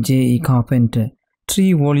and J.E. Carpenter,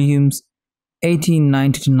 3 volumes,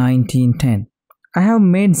 1890 to 1910. I have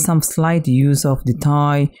made some slight use of the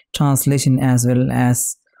Thai translation as well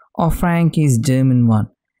as of Frankie's German one,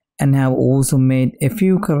 and have also made a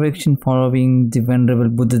few corrections following the Venerable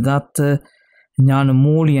Buddhadatta,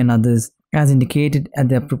 Nyanamoli and others, as indicated at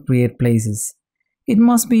the appropriate places. It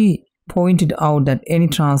must be pointed out that any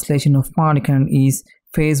translation of Pali Canon is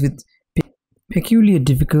faced with peculiar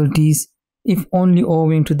difficulties, if only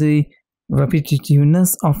owing to the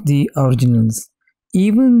repetitiveness of the originals.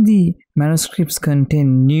 Even the manuscripts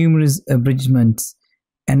contain numerous abridgments,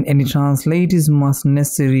 and any translators must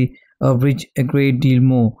necessarily abridge a great deal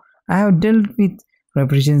more. I have dealt with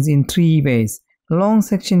repetitions in 3 ways. Long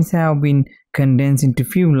sections have been condensed into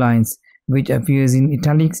few lines, which appears in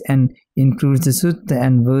italics and includes the sutta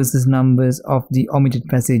and verses numbers of the omitted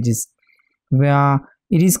passages. Where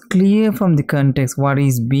it is clear from the context what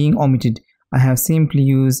is being omitted, I have simply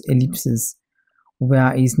used ellipses.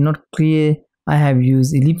 Where it is not clear, I have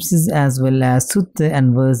used ellipses as well as sutta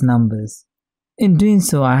and verse numbers. In doing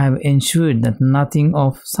so, I have ensured that nothing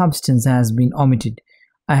of substance has been omitted.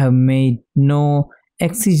 I have made no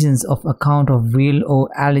exigence of account of real or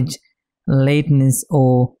alleged lateness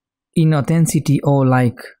or inauthenticity or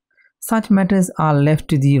like. Such matters are left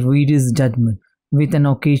to the reader's judgment, with an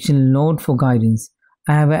occasional note for guidance.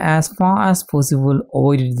 I have as far as possible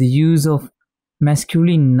avoided the use of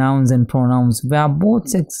masculine nouns and pronouns where both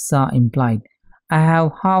sexes are implied. I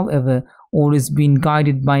have, however, always been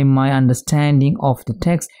guided by my understanding of the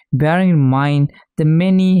text, bearing in mind the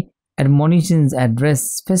many admonitions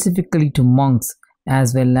addressed specifically to monks,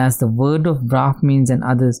 as well as the word of Brahmins and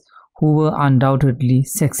others who were undoubtedly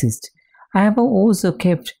sexist. I have also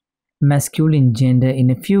kept masculine gender in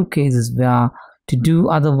a few cases where to do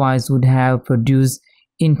otherwise would have produced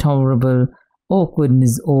intolerable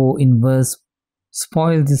awkwardness or in verse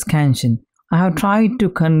spoil the scansion. I have tried to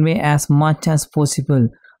convey as much as possible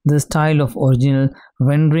the style of original,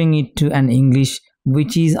 rendering it to an English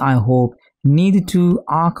which is, I hope, neither too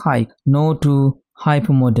archaic nor too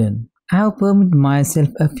hypermodern. I have permitted myself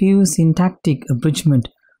a few syntactic abridgment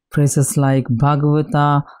phrases like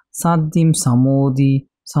Bhagavata Saddhim Samodhi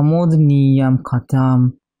Samodhaniyam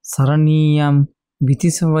Katham Saraniyam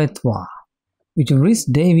Vitisavaitva, which Rhys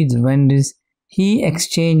Davids renders, he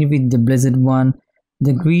exchanged with the Blessed One.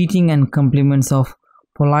 The greeting and compliments of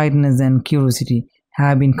politeness and curiosity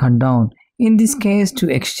have been cut down, in this case to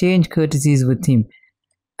exchange courtesies with him.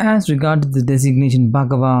 As regarded the designation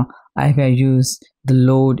Bhagava, I have used the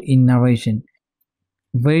Lord in narration,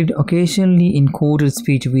 varied occasionally in quoted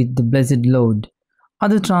speech with the Blessed Lord.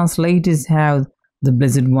 Other translators have the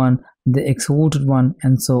Blessed One, the Exalted One,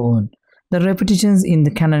 and so on. The repetitions in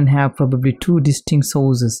the canon have probably 2 distinct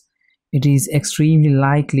sources. It is extremely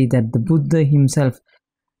likely that the Buddha himself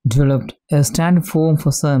developed a standard form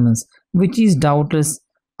for sermons, which is doubtless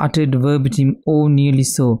uttered verbatim or nearly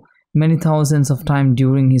so many thousands of times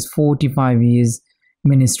during his 45 years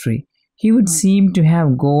ministry. He would seem to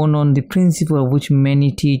have gone on the principle which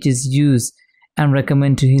many teachers use and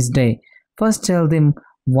recommend to his day. First tell them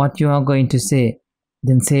what you are going to say,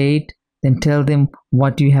 then say it, then tell them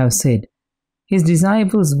what you have said. His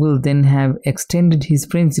disciples will then have extended his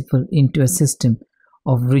principle into a system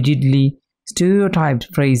of rigidly stereotyped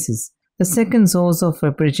phrases. The second source of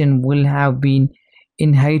repetition will have been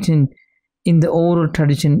inherent in the oral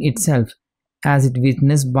tradition itself, as it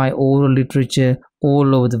witnessed by oral literature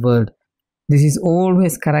all over the world. This is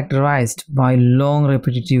always characterized by long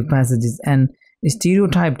repetitive passages and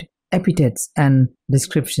stereotyped epithets and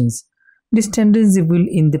descriptions. This tendency will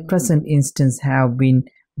in the present instance have been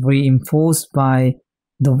reinforced by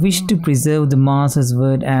the wish to preserve the Master's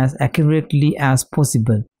word as accurately as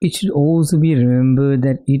possible. It should also be remembered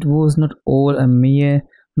that it was not all a mere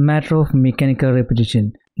matter of mechanical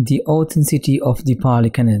repetition. The authenticity of the Pali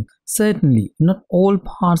Canon. Certainly, not all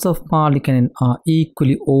parts of Pali Canon are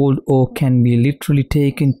equally old or can be literally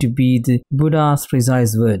taken to be the Buddha's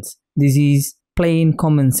precise words. This is plain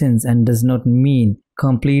common sense and does not mean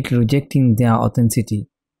completely rejecting their authenticity.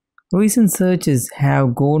 Recent searches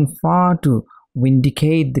have gone far to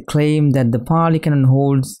vindicate the claim that the Pali Canon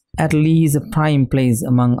holds at least a prime place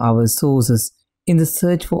among our sources in the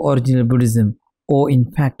search for original Buddhism, or in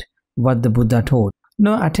fact what the Buddha taught.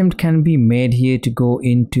 No attempt can be made here to go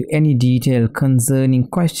into any detail concerning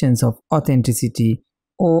questions of authenticity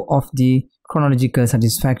or of the chronological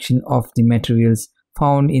satisfaction of the materials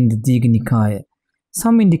found in the Digha Nikaya.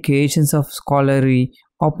 Some indications of scholarly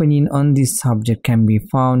opinion on this subject can be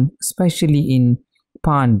found, especially in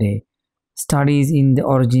Pandey, Studies in the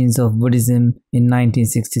Origins of Buddhism in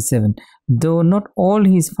 1967, though not all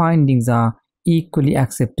his findings are equally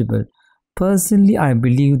acceptable. Personally, I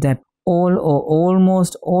believe that all or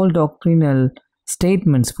almost all doctrinal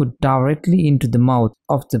statements put directly into the mouth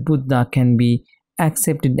of the Buddha can be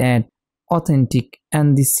accepted as authentic,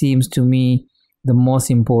 and this seems to me the most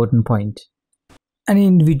important point. An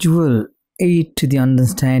individual aid to the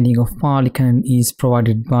understanding of Pali Canon is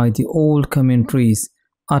provided by the old commentaries,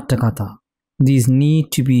 Atthakatha. These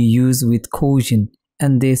need to be used with caution,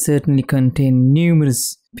 and they certainly contain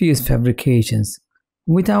numerous pious fabrications.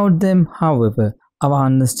 Without them, however, our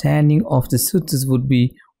understanding of the suttas would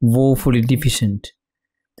be woefully deficient.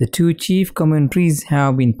 The two chief commentaries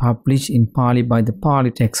have been published in Pali by the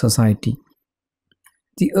Pali Text Society.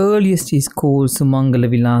 The earliest is called Sumangala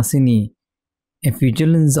Vilasini, a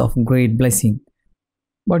vigilance of great blessing,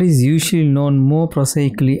 but is usually known more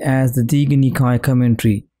prosaically as the Digha Nikaya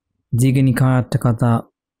commentary, Digha Nikaya Atthakatha.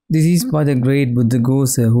 This is by the great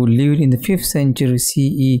Buddhaghosa who lived in the 5th century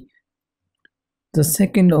CE. The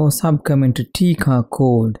second or sub-commentary Tika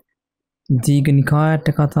called Digha Nikaya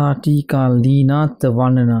Atthakatha Tika Linatta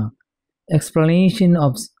Varnana, explanation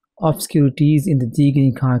of obscurities in the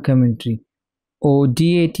Digha Nikaya commentary, or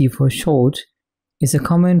DAT for short, is a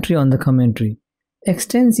commentary on the commentary.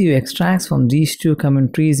 Extensive extracts from these two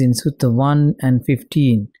commentaries in Sutta 1 and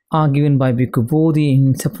 15 are given by Bhikkhu Bodhi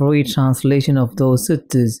in separate translation of those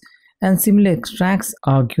suttas, and similar extracts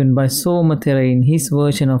are given by Somathera in his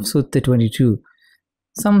version of Sutta 22.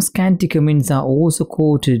 Some scanty comments are also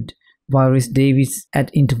quoted by Rhys Davids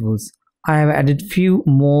at intervals. I have added few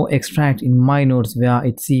more extracts in my notes where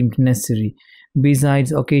it seemed necessary,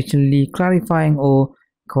 besides occasionally clarifying or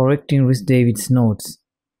correcting Rhys Davids' notes.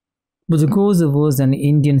 Buddhaghosa was an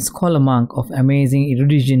Indian scholar monk of amazing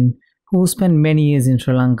erudition who spent many years in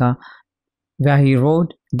Sri Lanka, where he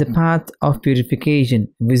wrote The Path of Purification,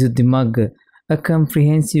 Visuddhimagga, a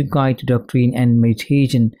comprehensive guide to doctrine and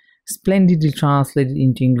meditation, splendidly translated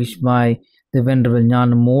into English by the Venerable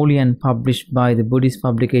Nyanamoli and published by the Buddhist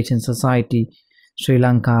Publication Society, Sri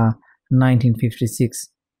Lanka, 1956.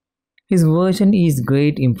 His version is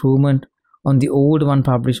great improvement on the old one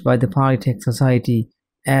published by the Pali Text Society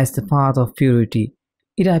as The Path of Purity.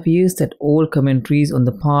 It appears that all commentaries on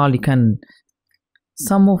the Pali Canon,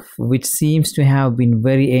 some of which seems to have been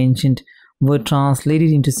very ancient, were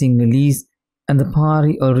translated into Sinhalese and the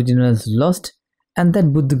Pali originals lost, and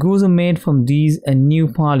that Buddhaghosa made from these a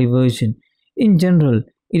new Pali version. In general,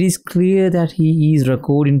 it is clear that he is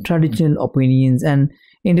recording traditional opinions and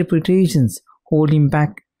interpretations, holding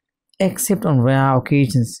back, except on rare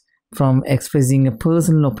occasions, from expressing a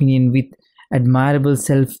personal opinion with admirable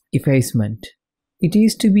self-effacement. It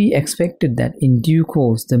is to be expected that in due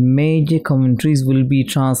course the major commentaries will be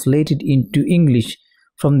translated into English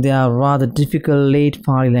from their rather difficult late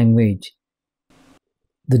Pali language.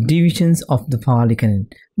 The divisions of the Pali Canon.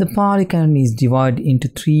 The Pali Canon is divided into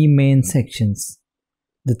three main sections,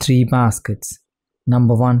 the three baskets.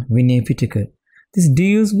 Number 1. Vinaya Pitaka. This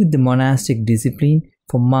deals with the monastic discipline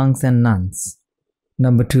for monks and nuns.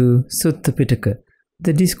 Number 2. Sutta Pitaka.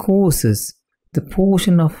 The Discourses, the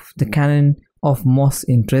portion of the canon of most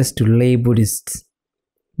interest to lay Buddhists.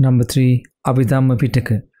 Number 3. Abhidhamma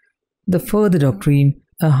Pitaka. The further doctrine,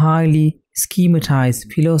 a highly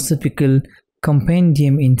schematized philosophical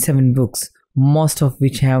compendium in 7 books, most of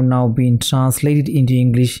which have now been translated into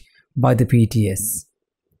English by the PTS.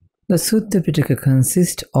 The Sutta Pitaka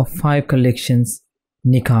consists of 5 collections,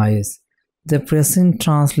 Nikayas. The present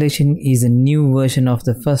translation is a new version of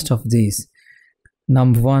the first of these.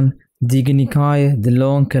 Number 1. Digha Nikaya, the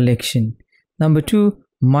long collection. Number 2.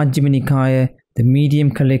 Majjhima Nikaya, the medium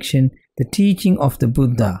collection, the teaching of the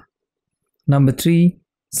Buddha. Number 3.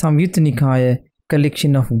 Samyutta Nikaya,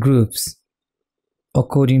 collection of groups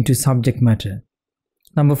according to subject matter.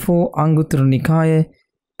 Number 4. Anguttara Nikaya,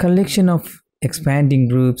 collection of expanding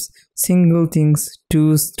groups, single things,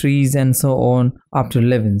 2s, 3s and so on up to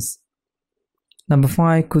 11s. Number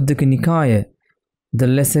 5. Khuddaka Nikaya, the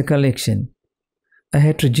lesser collection, a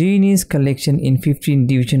heterogeneous collection in 15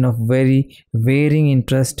 divisions of very varying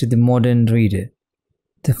interest to the modern reader.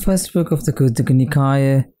 The first book of the Khuddaka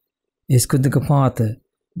Nikaya is Khuddakapatha,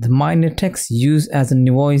 the minor text used as a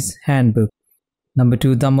novice handbook. Number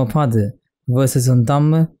 2. Dhammapada, verses on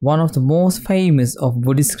Dhamma, one of the most famous of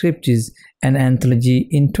Buddhist scriptures, an anthology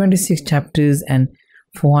in 26 chapters and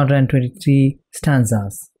 423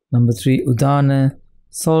 stanzas. Number 3. Udana,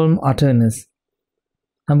 Psalm Utterance.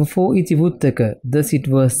 Number 4. Itivuttaka, thus it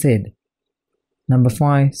was said. Number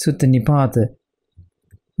 5. Sutta Nipata.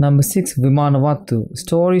 Number 6. Vimanavattu,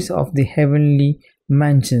 stories of the heavenly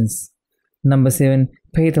mansions. Number 7.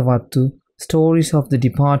 Petavattu, stories of the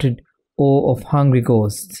departed or of hungry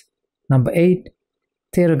ghosts. Number 8.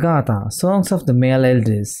 Theravada, songs of the male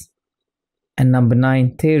elders. And number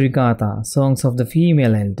 9. Theravada, songs of the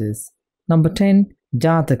female elders. Number 10.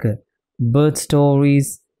 Jataka, birth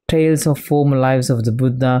stories, tales of former lives of the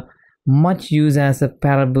Buddha, much used as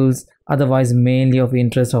parables, otherwise mainly of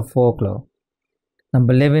interest of folklore.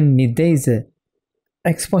 Number 11. Nidesa,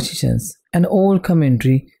 expositions, an old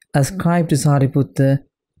commentary ascribed to Sariputta.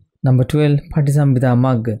 Number 12. Patisambhida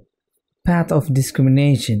Magga, path of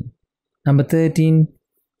discrimination. Number 13.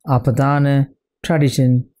 Apadana,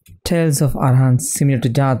 tradition, tales of Arhants similar to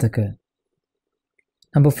Jataka.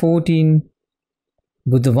 Number 14.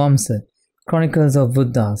 Buddhavamsa, chronicles of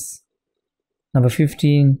Buddhas. Number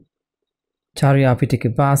 15. Charya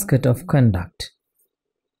Pitaka, basket of conduct.